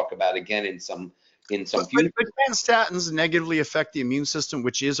we could talk about again in some future. But can statins negatively affect the immune system,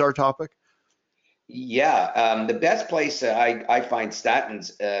 which is our topic? Yeah, the best place I find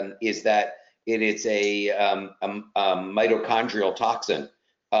statins is that it's a mitochondrial toxin,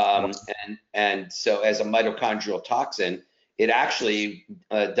 and so as a mitochondrial toxin, it actually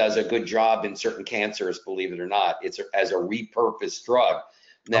does a good job in certain cancers. Believe it or not, it's as a repurposed drug.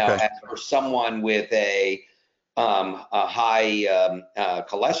 Now, Okay. as for someone with a high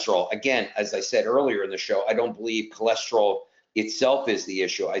cholesterol, again, as I said earlier in the show, I don't believe cholesterol itself is the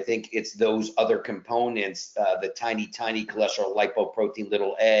issue. I think it's those other components, the tiny cholesterol, lipoprotein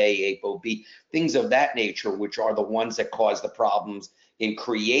little a, ApoB, things of that nature, which are the ones that cause the problems in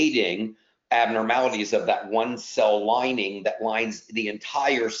creating abnormalities of that one cell lining that lines the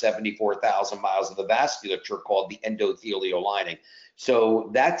entire 74,000 miles of the vasculature, called the endothelial lining. So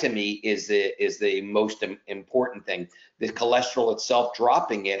that, to me, is the most important thing. The cholesterol itself,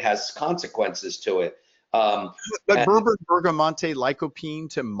 dropping it, has consequences to it. But berberine, bergamote, lycopene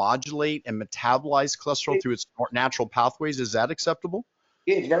to modulate and metabolize cholesterol through its natural pathways, is that acceptable?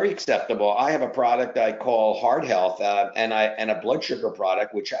 It's very acceptable. I have a product I call Heart Health, and a blood sugar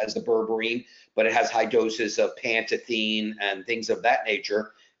product which has the berberine, but it has high doses of pantethine and things of that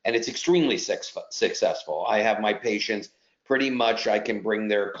nature, and it's extremely successful. I have my patients pretty much I can bring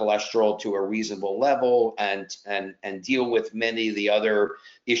their cholesterol to a reasonable level and deal with many of the other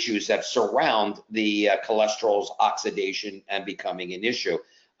issues that surround the cholesterol's oxidation and becoming an issue.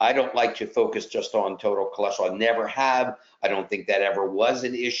 I don't like to focus just on total cholesterol. I never have. I don't think that ever was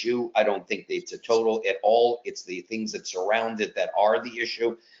an issue. I don't think that it's a total at all. It's the things that surround it that are the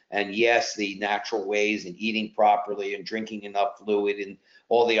issue. And yes, the natural ways and eating properly and drinking enough fluid and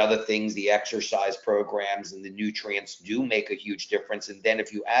all the other things, the exercise programs and the nutrients do make a huge difference. And then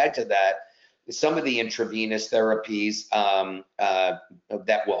if you add to that some of the intravenous therapies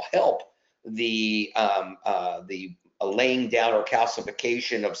that will help the laying down or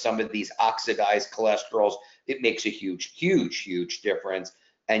calcification of some of these oxidized cholesterols, it makes a huge difference.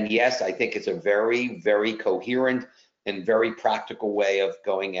 And yes, I think it's a very coherent and very practical way of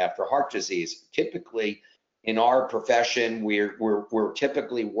going after heart disease. Typically, in our profession, we're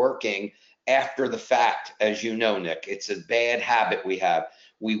typically working after the fact, as you know, Nick. It's a bad habit we have.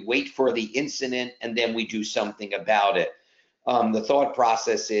 We wait for the incident and then we do something about it. The thought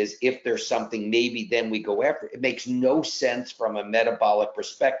process is if there's something, maybe then we go after it. It makes no sense from a metabolic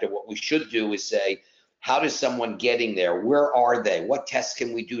perspective. What we should do is say, how does someone getting there? Where are they? What tests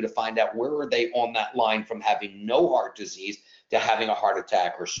can we do to find out where are they on that line from having no heart disease to having a heart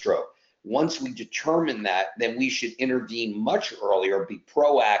attack or stroke? Once we determine that, then we should intervene much earlier, be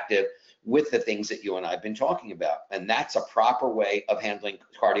proactive with the things that you and I have been talking about. And that's a proper way of handling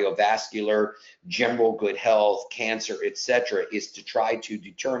cardiovascular, general good health, cancer, etc., is to try to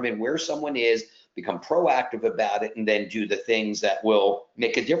determine where someone is, become proactive about it, and then do the things that will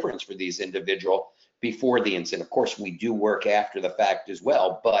make a difference for these individuals before the incident. Of course, we do work after the fact as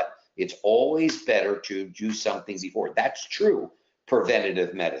well, but it's always better to do something before. That's true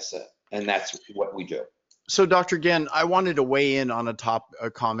preventative medicine, and that's what we do. So, Dr. Genn, I wanted to weigh in on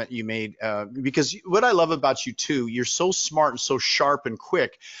a comment you made, because what I love about you too, you're so smart and so sharp and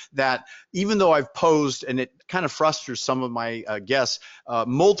quick that even though I've posed, and it kind of frustrates some of my guests,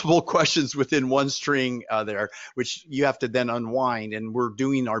 multiple questions within one string there, which you have to then unwind, and we're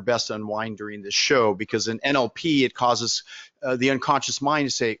doing our best to unwind during this show, because in NLP, it causes the unconscious mind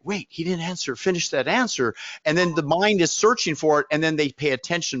to say, wait, he didn't finish that answer. And then the mind is searching for it, and then they pay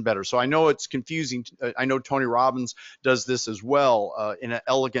attention better. So I know it's confusing. I know Tony Robbins does this as well in an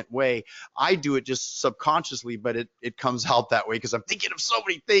elegant way. I do it just subconsciously, but it comes out that way because I'm thinking of so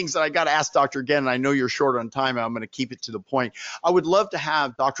many things that I got to ask Dr. Genn, and I know you're short on time, and I'm going to keep it to the point. I would love to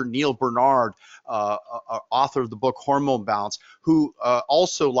have Dr. Neal Barnard, author of the book Hormone Balance, who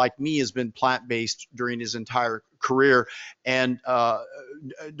also, like me, has been plant-based during his entire career, and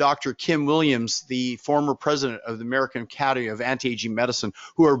Dr. Kim Williams, the former president of the American Academy of Anti-Aging Medicine,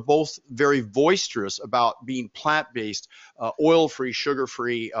 who are both very boisterous about being plant-based, oil-free,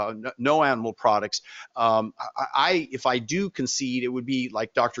 sugar-free, no animal products. If I do concede, it would be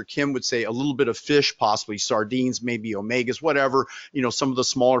like Dr. Kim would say, a little bit of fish, possibly sardines, maybe omegas, whatever, some of the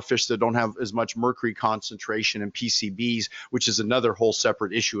smaller fish that don't have as much mercury concentration and PCBs, which is another whole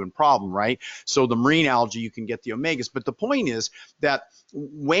separate issue and problem, right? So the marine algae, you can get the omegas. But the point is that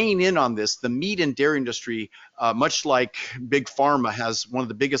weighing in on this, the meat and dairy industry, much like Big Pharma, has one of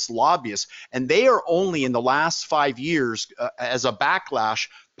the biggest lobbyists, and they are only in the last 5 years, as a backlash,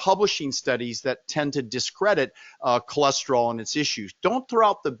 publishing studies that tend to discredit cholesterol and its issues. Don't throw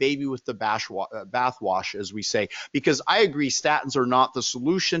out the baby with the bathwash, as we say, because I agree statins are not the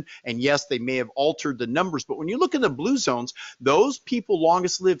solution. And yes, they may have altered the numbers, but when you look at the blue zones, those people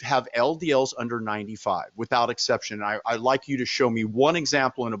longest lived have LDLs under 95 without exception. I'd like you to show me one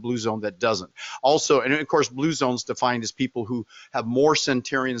example in a blue zone that doesn't. Also, and of course, blue zones defined as people who have more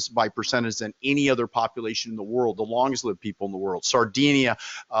centenarians by percentage than any other population in the world, the longest lived people in the world. Sardinia,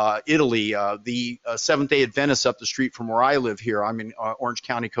 Italy, the Seventh-day Adventists up the street from where I live here. I'm in Orange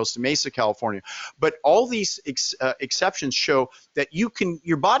County, Costa Mesa, California. But all these exceptions show that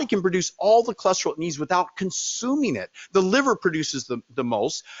your body can produce all the cholesterol it needs without consuming it. The liver produces the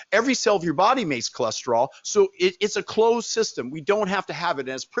most. Every cell of your body makes cholesterol, so it's a closed system. We don't have to have it. And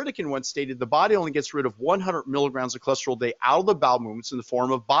as Pritikin once stated, the body only gets rid of 100 milligrams of cholesterol a day out of the bowel movements in the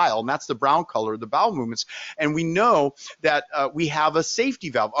form of bile, and that's the brown color of the bowel movements. And we know that we have a safety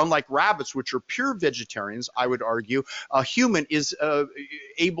valve. Unlike rabbits, which are pure vegetarians, I would argue, a human is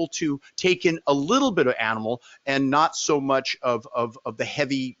able to take in a little bit of animal and not so much of the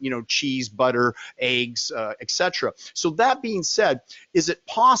heavy, cheese, butter, eggs, etc. So that being said, is it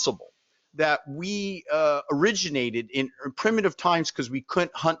possible that we originated in primitive times because we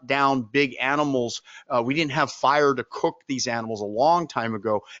couldn't hunt down big animals? We didn't have fire to cook these animals a long time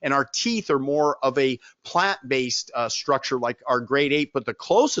ago, and our teeth are more of a plant-based structure like our great ape, but the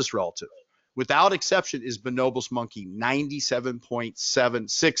closest relative. without exception, is Bonobos monkey,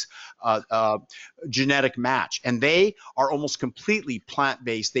 97.76 genetic match. And they are almost completely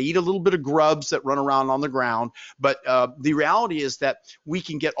plant-based. They eat a little bit of grubs that run around on the ground, but the reality is that we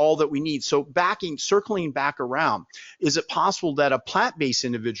can get all that we need. So circling back around, is it possible that a plant-based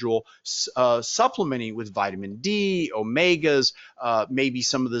individual supplementing with vitamin D, omegas, maybe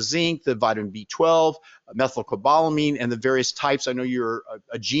some of the zinc, the vitamin B12, methylcobalamin, and the various types. I know you're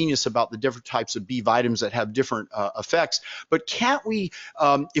a genius about the different types of B vitamins that have different effects, but can't we,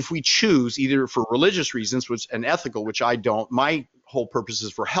 if we choose, either for religious reasons and ethical, which I don't, my whole purpose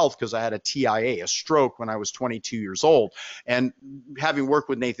is for health, because I had a TIA, a stroke, when I was 22 years old. And having worked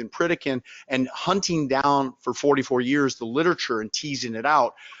with Nathan Pritikin and hunting down for 44 years the literature and teasing it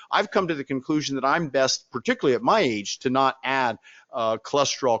out, I've come to the conclusion that I'm best, particularly at my age, to not add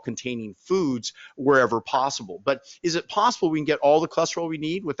cholesterol-containing foods wherever possible. But is it possible we can get all the cholesterol we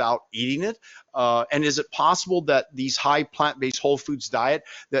need without eating it? And is it possible that these high plant-based whole foods diet,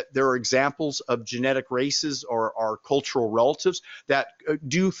 that there are examples of genetic races or our cultural relatives that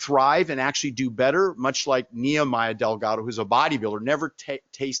do thrive and actually do better, much like Nehemiah Delgado, who's a bodybuilder, never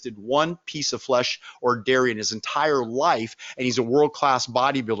tasted one piece of flesh or dairy in his entire life, and he's a world-class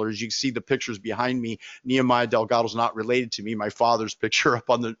bodybuilder. As you can see the pictures behind me, Nehemiah Delgado's not related to me. My father's picture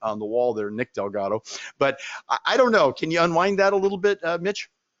up on the wall there, Nick Delgado. But I don't know. Can you unwind that a little bit, Mitch?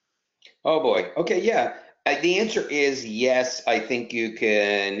 Oh boy. Okay, yeah. The answer is yes. I think you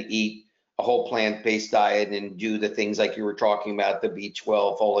can eat a whole plant-based diet and do the things like you were talking about, the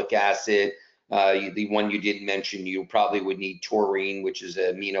B12, folic acid. The one you didn't mention, you probably would need taurine, which is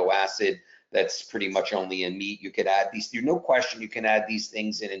an amino acid that's pretty much only in meat. You could add these. There's no question you can add these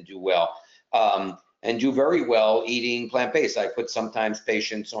things in and do well. And do very well eating plant-based. I put sometimes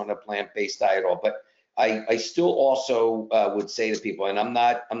patients on a plant-based diet, but I still also would say to people, and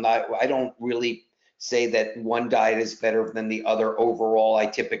I don't really say that one diet is better than the other overall. I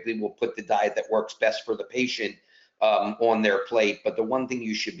typically will put the diet that works best for the patient on their plate. But the one thing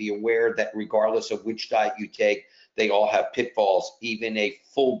you should be aware that regardless of which diet you take, they all have pitfalls. Even a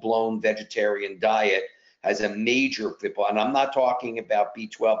full-blown vegetarian diet has a major pitfall. And I'm not talking about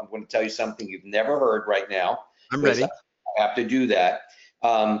B12. I'm going to tell you something you've never heard right now. I'm ready. I have to do that.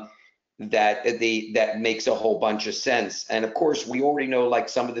 That makes a whole bunch of sense. And of course, we already know like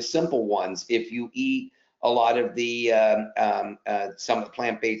some of the simple ones. If you eat a lot of the some of the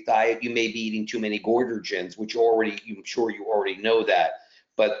plant-based diet, you may be eating too many goitrogens, which I'm sure you already know that.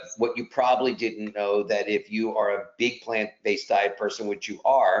 But what you probably didn't know, that if you are a big plant-based diet person, which you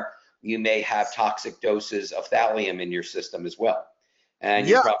are, you may have toxic doses of thallium in your system as well. And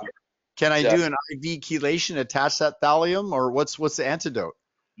yeah. probably, can I do an IV chelation, attach that thallium, or what's the antidote?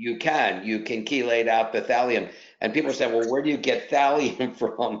 You can chelate out the thallium. And people say, well, where do you get thallium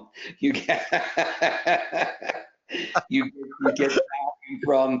from? You get you get thallium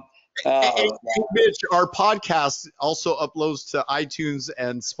from Mitch, our podcast also uploads to iTunes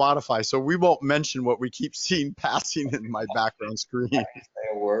and Spotify, so we won't mention what we keep seeing passing in my background screen. Say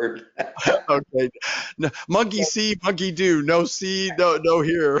a word. Okay. No, monkey see, monkey do. No see, no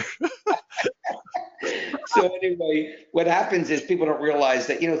hear. So anyway, what happens is people don't realize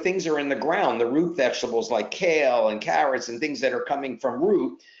that, things are in the ground. The root vegetables like kale and carrots and things that are coming from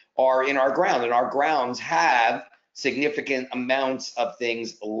root are in our ground, and our grounds have significant amounts of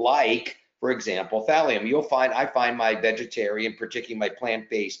things like, for example, thallium. I find my vegetarian, particularly my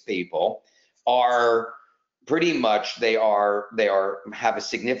plant-based people, are pretty much they have a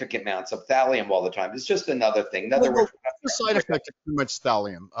significant amounts of thallium all the time. It's just another thing. In other words, what's the side effect of too much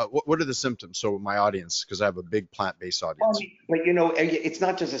thallium? What are the symptoms? So my audience, because I have a big plant-based audience. But it's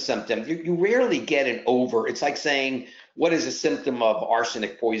not just a symptom. You rarely get an over. It's like saying, what is a symptom of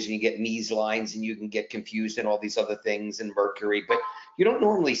arsenic poison? You get measles, and you can get confused and all these other things, and mercury. But you don't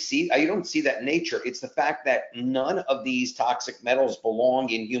normally see. You don't see that in nature. It's the fact that none of these toxic metals belong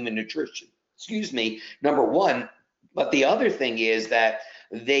in human nutrition. Excuse me, number one. But the other thing is that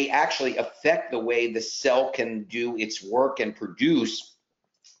they actually affect the way the cell can do its work and produce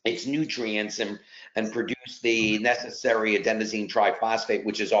its nutrients and produce the necessary adenosine triphosphate,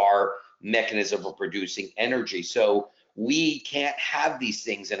 which is our mechanism of producing energy. So we can't have these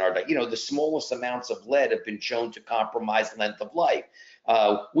things in our diet. The smallest amounts of lead have been shown to compromise length of life.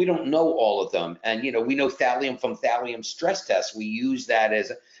 We don't know all of them. And, we know thallium from thallium stress tests. We use that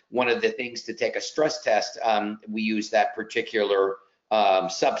as one of the things to take a stress test. We use that particular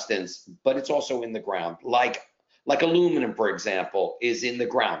substance, but it's also in the ground. Like aluminum, for example, is in the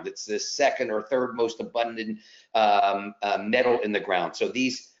ground. It's the second or third most abundant metal in the ground. So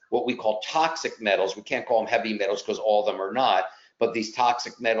these, what we call toxic metals, we can't call them heavy metals because all of them are not, but these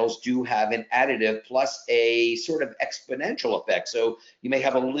toxic metals do have an additive plus a sort of exponential effect. So you may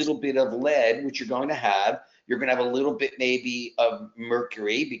have a little bit of lead, which you're going to have. You're going to have a little bit maybe of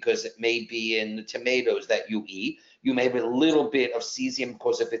mercury because it may be in the tomatoes that you eat. You may have a little bit of cesium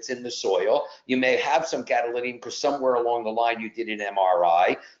because if it's in the soil. You may have some gadolinium because somewhere along the line you did an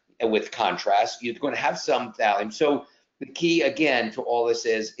MRI with contrast. You're going to have some thallium. So the key again to all this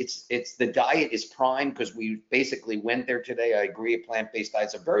is it's the diet is prime because we basically went there today. I agree, a plant-based diet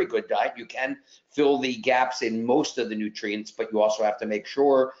is a very good diet. You can fill the gaps in most of the nutrients, but you also have to make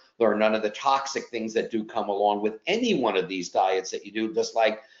sure there are none of the toxic things that do come along with any one of these diets that you do, just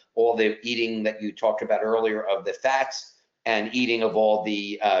like all the eating that you talked about earlier of the fats and eating of all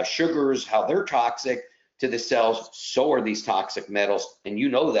the sugars, how they're toxic to the cells. So are these toxic metals, and you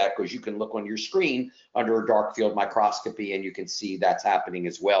know that because you can look on your screen under a dark field microscopy and you can see that's happening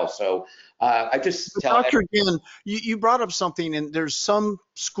as well. So I just tell Dr. Ginn, you brought up something, and there's some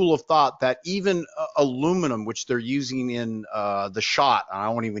school of thought that even aluminum, which they're using in the shot, and I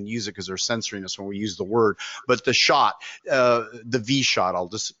won't even use it because they're censoring us when we use the word, but the shot, the V shot, I'll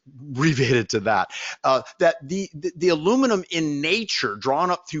just abbreviate it to that, that the aluminum in nature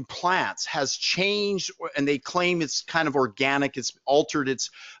drawn up through plants has changed, and they claim it's kind of organic, it's altered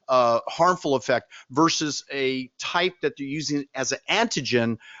its harmful effect versus a type that they're using as an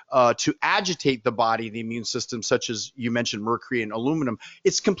antigen to agitate the body, the immune system, such as you mentioned mercury and aluminum.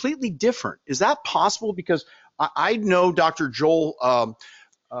 It's completely different. Is that possible? Because I know Dr. Joel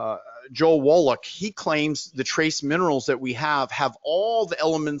Wallach, he claims the trace minerals that we have all the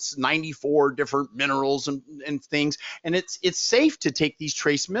elements, 94 different minerals and things, and it's safe to take these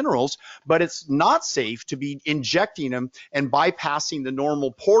trace minerals, but it's not safe to be injecting them and bypassing the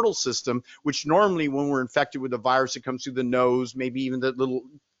normal portal system, which normally when we're infected with a virus, it comes through the nose, maybe even the little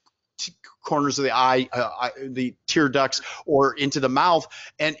corners of the eye, the tear ducts, or into the mouth,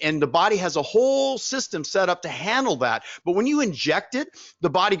 and the body has a whole system set up to handle that. But when you inject it, the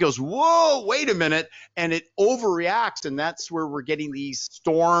body goes, whoa, wait a minute, and it overreacts, and that's where we're getting these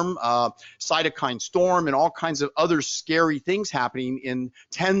storm, cytokine storm, and all kinds of other scary things happening in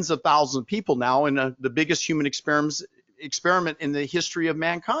tens of thousands of people now in the biggest human experiment in the history of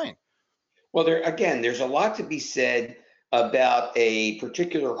mankind. Well, there's a lot to be said about a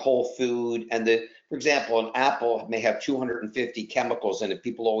particular whole food. And for example, an apple may have 250 chemicals in it.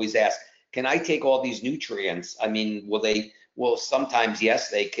 People always ask, can I take all these nutrients? I mean, well, sometimes, yes,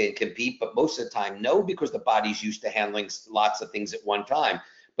 they can compete, but most of the time, no, because the body's used to handling lots of things at one time.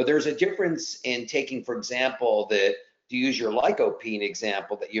 But there's a difference in taking, for example, to use your lycopene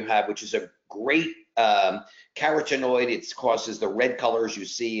example that you have, which is a great carotenoid. It causes the red colors you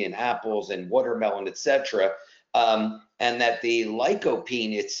see in apples and watermelon, etc. And that the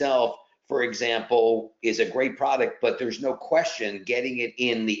lycopene itself, for example, is a great product, but there's no question getting it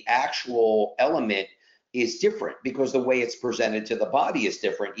in the actual element is different because the way it's presented to the body is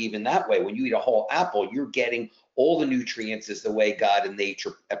different. Even that way, when you eat a whole apple, you're getting all the nutrients as the way God and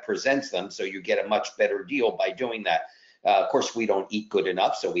nature presents them. So you get a much better deal by doing that. Of course, we don't eat good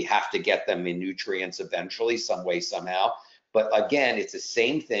enough, so we have to get them in nutrients eventually, some way, somehow. But again, it's the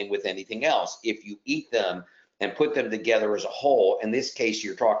same thing with anything else. If you eat them and put them together as a whole, in this case,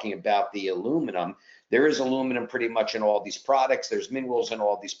 you're talking about the aluminum. There is aluminum pretty much in all these products. There's minerals in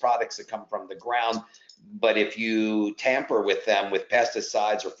all these products that come from the ground. But if you tamper with them with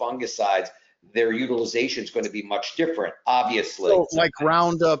pesticides or fungicides, their utilization is going to be much different, obviously. So like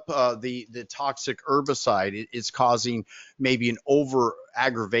Roundup, the toxic herbicide, is causing maybe an over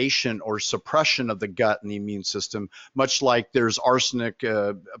aggravation or suppression of the gut and the immune system, much like there's arsenic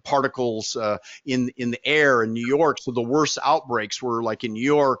particles in the air in New York. So the worst outbreaks were like in New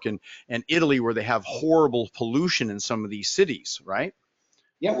York and Italy, where they have horrible pollution in some of these cities, right?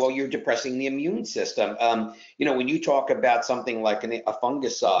 Yeah, well, you're depressing the immune system. When you talk about something like a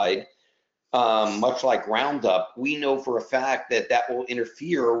fungicide, much like Roundup, we know for a fact that will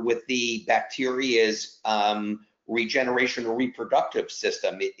interfere with the bacteria's regeneration or reproductive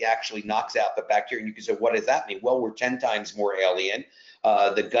system. It actually knocks out the bacteria. And you can say, what does that mean? Well, we're 10 times more alien.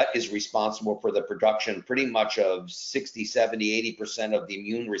 The gut is responsible for the production pretty much of 60, 70, 80% of the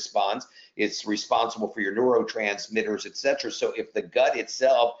immune response. It's responsible for your neurotransmitters, et cetera. So if the gut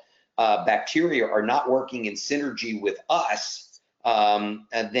itself, bacteria are not working in synergy with us, and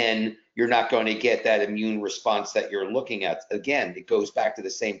then you're not going to get that immune response that you're looking at. Again, it goes back to the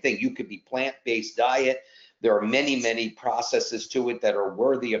same thing. You could be plant-based diet. There are many, many processes to it that are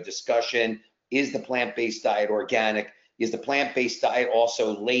worthy of discussion. Is the plant-based diet organic? Is the plant-based diet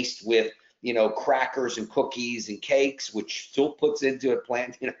also laced with, crackers and cookies and cakes, which still puts into a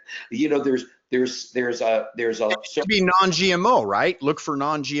plant? There's There's a It should be non-GMO, right? Look for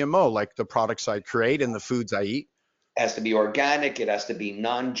non-GMO, like the products I create and the foods I eat. has to be organic. It has to be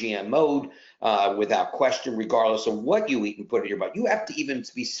non-GMO'd, without question, regardless of what you eat and put in your body. You have to even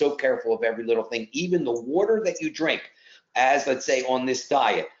be so careful of every little thing, even the water that you drink. As let's say on this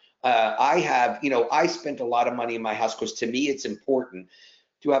diet, I have, I spent a lot of money in my house because to me it's important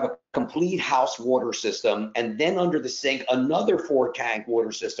to have a complete house water system, and then under the sink another 4-tank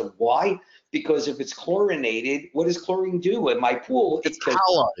water system. Why? Because if it's chlorinated, what does chlorine do in my pool? It's a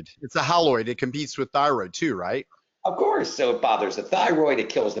haloid. It's a haloid. It competes with thyroid too, right? Of course, so it bothers the thyroid, it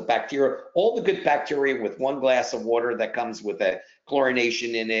kills the bacteria, all the good bacteria with one glass of water that comes with a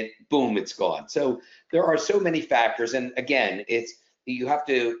chlorination in it, boom, it's gone. So there are so many factors, and again, you have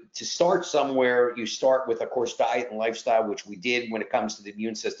to start somewhere. You start with, of course, diet and lifestyle, which we did when it comes to the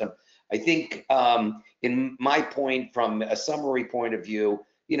immune system. I think in my point, from a summary point of view,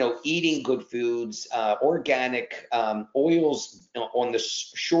 eating good foods, organic, oils on the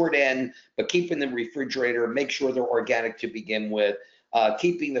short end, but keeping them refrigerator, make sure they're organic to begin with,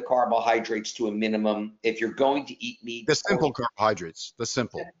 keeping the carbohydrates to a minimum. If you're going to eat meat, the simple carbohydrates, the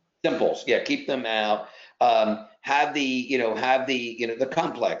simple. Simples, yeah, keep them out. Have the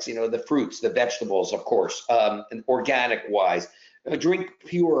complex, the fruits, the vegetables, of course, and organic wise. Drink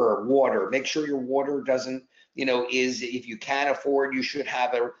pure water. Make sure your water doesn't, if you can afford, you should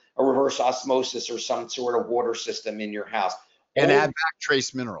have a reverse osmosis or some sort of water system in your house. And add back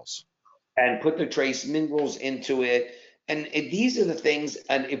trace minerals. And put the trace minerals into it. And these are the things,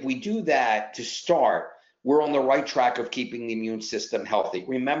 and if we do that to start, we're on the right track of keeping the immune system healthy.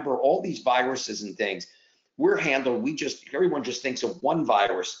 Remember, all these viruses and things, we're handled, everyone just thinks of one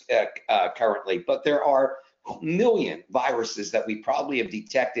virus currently, but there are a million viruses that we probably have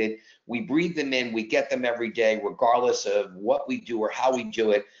detected. We breathe them in, we get them every day, regardless of what we do or how we do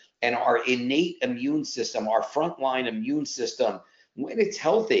it. And our innate immune system, our frontline immune system, when it's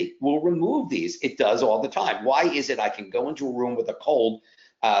healthy, will remove these. It does all the time. Why is it I can go into a room with a cold,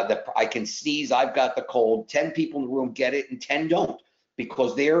 that I can sneeze, I've got the cold, 10 people in the room get it and 10 don't,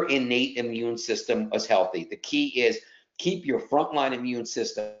 because their innate immune system is healthy. The key is keep your frontline immune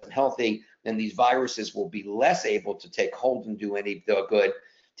system healthy, and these viruses will be less able to take hold and do any good.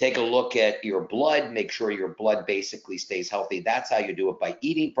 Take a look at your blood, make sure your blood basically stays healthy. That's how you do it, by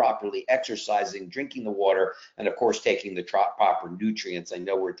eating properly, exercising, drinking the water, and of course, taking the proper nutrients. I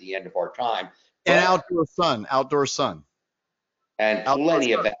know we're at the end of our time. And outdoor sun. And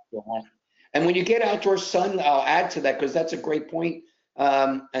plenty of that. And when you get outdoor sun, I'll add to that because that's a great point,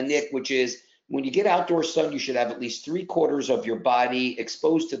 Nick, which is when you get outdoor sun, you should have at least 3/4 of your body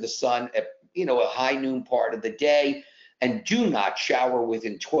exposed to the sun at a high noon part of the day. And do not shower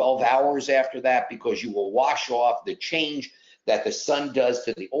within 12 hours after that, because you will wash off the change that the sun does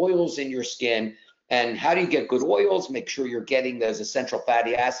to the oils in your skin. And how do you get good oils? Make sure you're getting those essential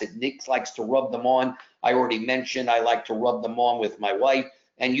fatty acids. Nick likes to rub them on. I already mentioned I like to rub them on with my wife,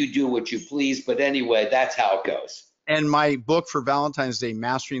 and you do what you please. But anyway, that's how it goes. And my book for Valentine's Day,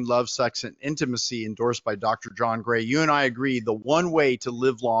 Mastering Love, Sex, and Intimacy, endorsed by Dr. John Gray. You and I agree the one way to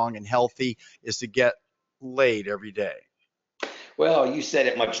live long and healthy is to get laid every day. Well, you said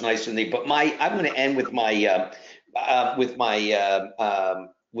it much nicer than me, but I'm going to end with my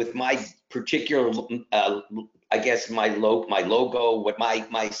particular, I guess my logo. What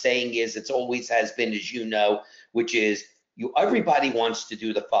my saying is, it's always has been, as you know, which is everybody wants to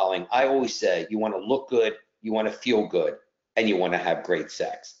do the following. I always say you want to look good, you want to feel good, and you want to have great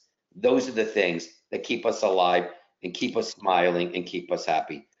sex. Those are the things that keep us alive and keep us smiling and keep us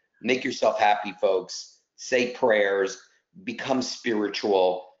happy. Make yourself happy, folks. Say prayers. Become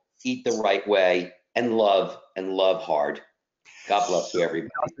spiritual, eat the right way, and love hard. God bless you, everybody.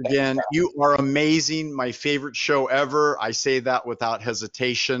 Again, you are amazing. My favorite show ever. I say that without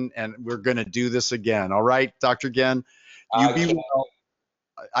hesitation, and we're going to do this again. All right, Dr. Gen, you be well.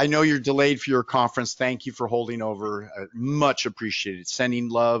 I know you're delayed for your conference. Thank you for holding over. Much appreciated. Sending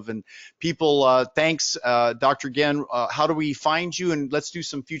love and people. Thanks, Dr. Gen. How do we find you? And let's do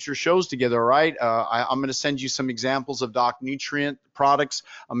some future shows together. All right. I'm going to send you some examples of Doc Nutrient products.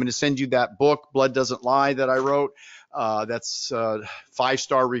 I'm going to send you that book, Blood Doesn't Lie, that I wrote. That's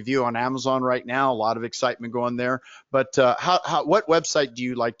 5-star review on Amazon right now. A lot of excitement going there. But what website do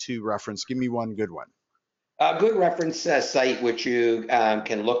you like to reference? Give me one good one. A good reference site which you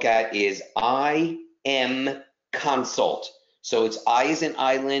can look at is I Am Consult. So it's I as in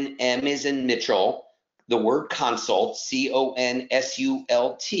Island, M as in Mitchell, the word consult,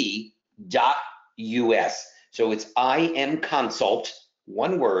 CONSULT.US. So it's I Am Consult,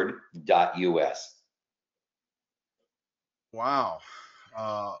 one word, .US. Wow.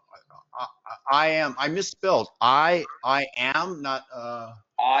 I am. I misspelled. I am not.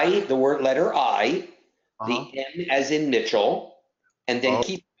 The word letter I, Uh-huh. the M as in Mitchell, and then Oh,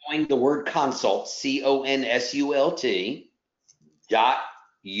 keep going the word consult, CONSULT,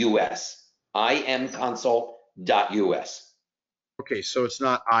 .us. imconsult.us. okay. So it's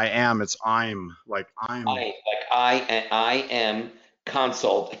not I am. It's I'm. Like I'm. I am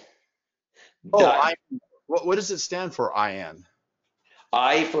consult. Oh, Dot, I. What does it stand for? IN.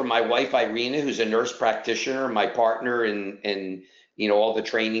 I for my wife Irina, who's a nurse practitioner, my partner in all the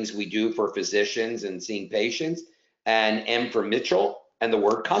trainings we do for physicians and seeing patients, and M for Mitchell, and the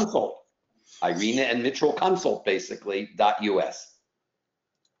word consult. Irina and Mitchell consult basically .us.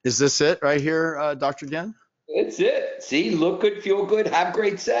 Is this it right here, Dr. Gen? That's it. See, look good, feel good, have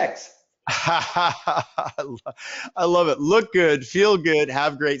great sex. I love it. Look good, feel good,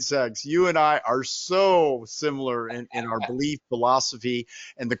 have great sex. You and I are so similar in our belief philosophy,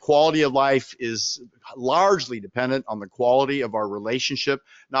 and the quality of life is largely dependent on the quality of our relationship,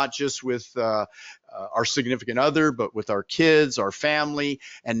 not just with our significant other, but with our kids, our family,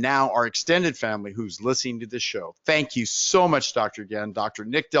 and now our extended family who's listening to this show. Thank you so much, Dr. Gen. Dr.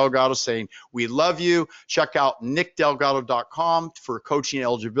 Nick Delgado saying, we love you. Check out nickdelgado.com for coaching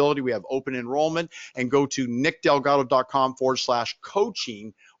eligibility. We have open enrollment, and go to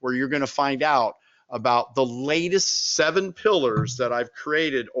nickdelgado.com/coaching, where you're going to find out about the latest 7 pillars that I've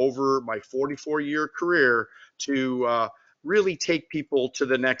created over my 44-year career to really take people to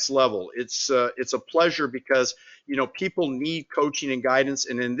the next level. It's a pleasure because people need coaching and guidance,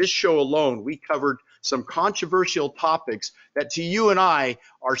 and in this show alone, we covered some controversial topics that to you and I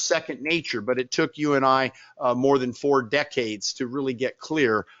are second nature, but it took you and I more than 4 decades to really get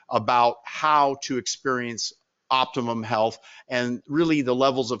clear about how to experience optimum health and really the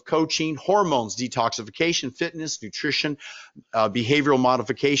levels of coaching, hormones, detoxification, fitness, nutrition, behavioral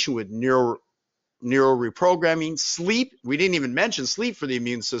modification with neuro reprogramming, sleep. We didn't even mention sleep for the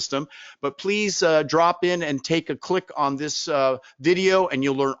immune system, but please drop in and take a click on this video and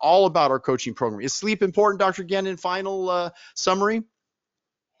you'll learn all about our coaching program. Is sleep important, Dr. Gen, in final summary?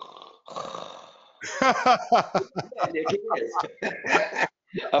 It is.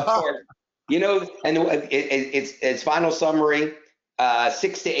 Of course. And it's final summary,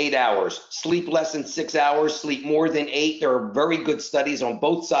 6 to 8 hours. Sleep less than 6 hours, sleep more than 8. There are very good studies on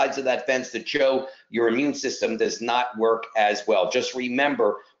both sides of that fence that show your immune system does not work as well. Just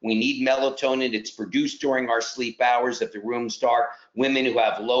remember, we need melatonin. It's produced during our sleep hours. If the room's dark, women who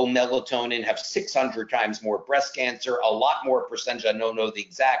have low melatonin have 600 times more breast cancer, a lot more percentage, I don't know the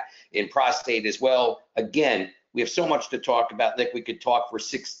exact, in prostate as well. Again, we have so much to talk about, Nick. We could talk for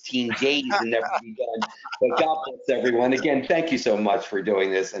 16 days and never be done. But God bless everyone. Again, thank you so much for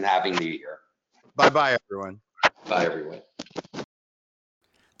doing this and having me here. Bye-bye, everyone. Bye, everyone.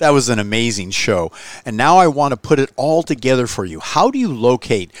 That was an amazing show. And now I want to put it all together for you. How do you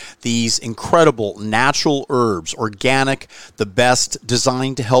locate these incredible natural herbs, organic, the best,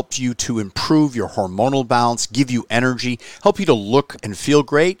 designed to help you to improve your hormonal balance, give you energy, help you to look and feel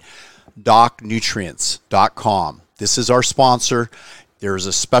great? DocNutrients.com. This is our sponsor. There's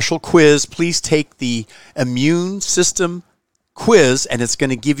a special quiz. Please take the immune system quiz, and it's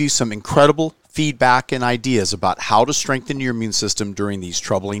going to give you some incredible feedback and ideas about how to strengthen your immune system during these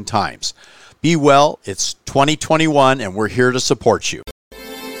troubling times. Be well. It's 2021, and we're here to support you.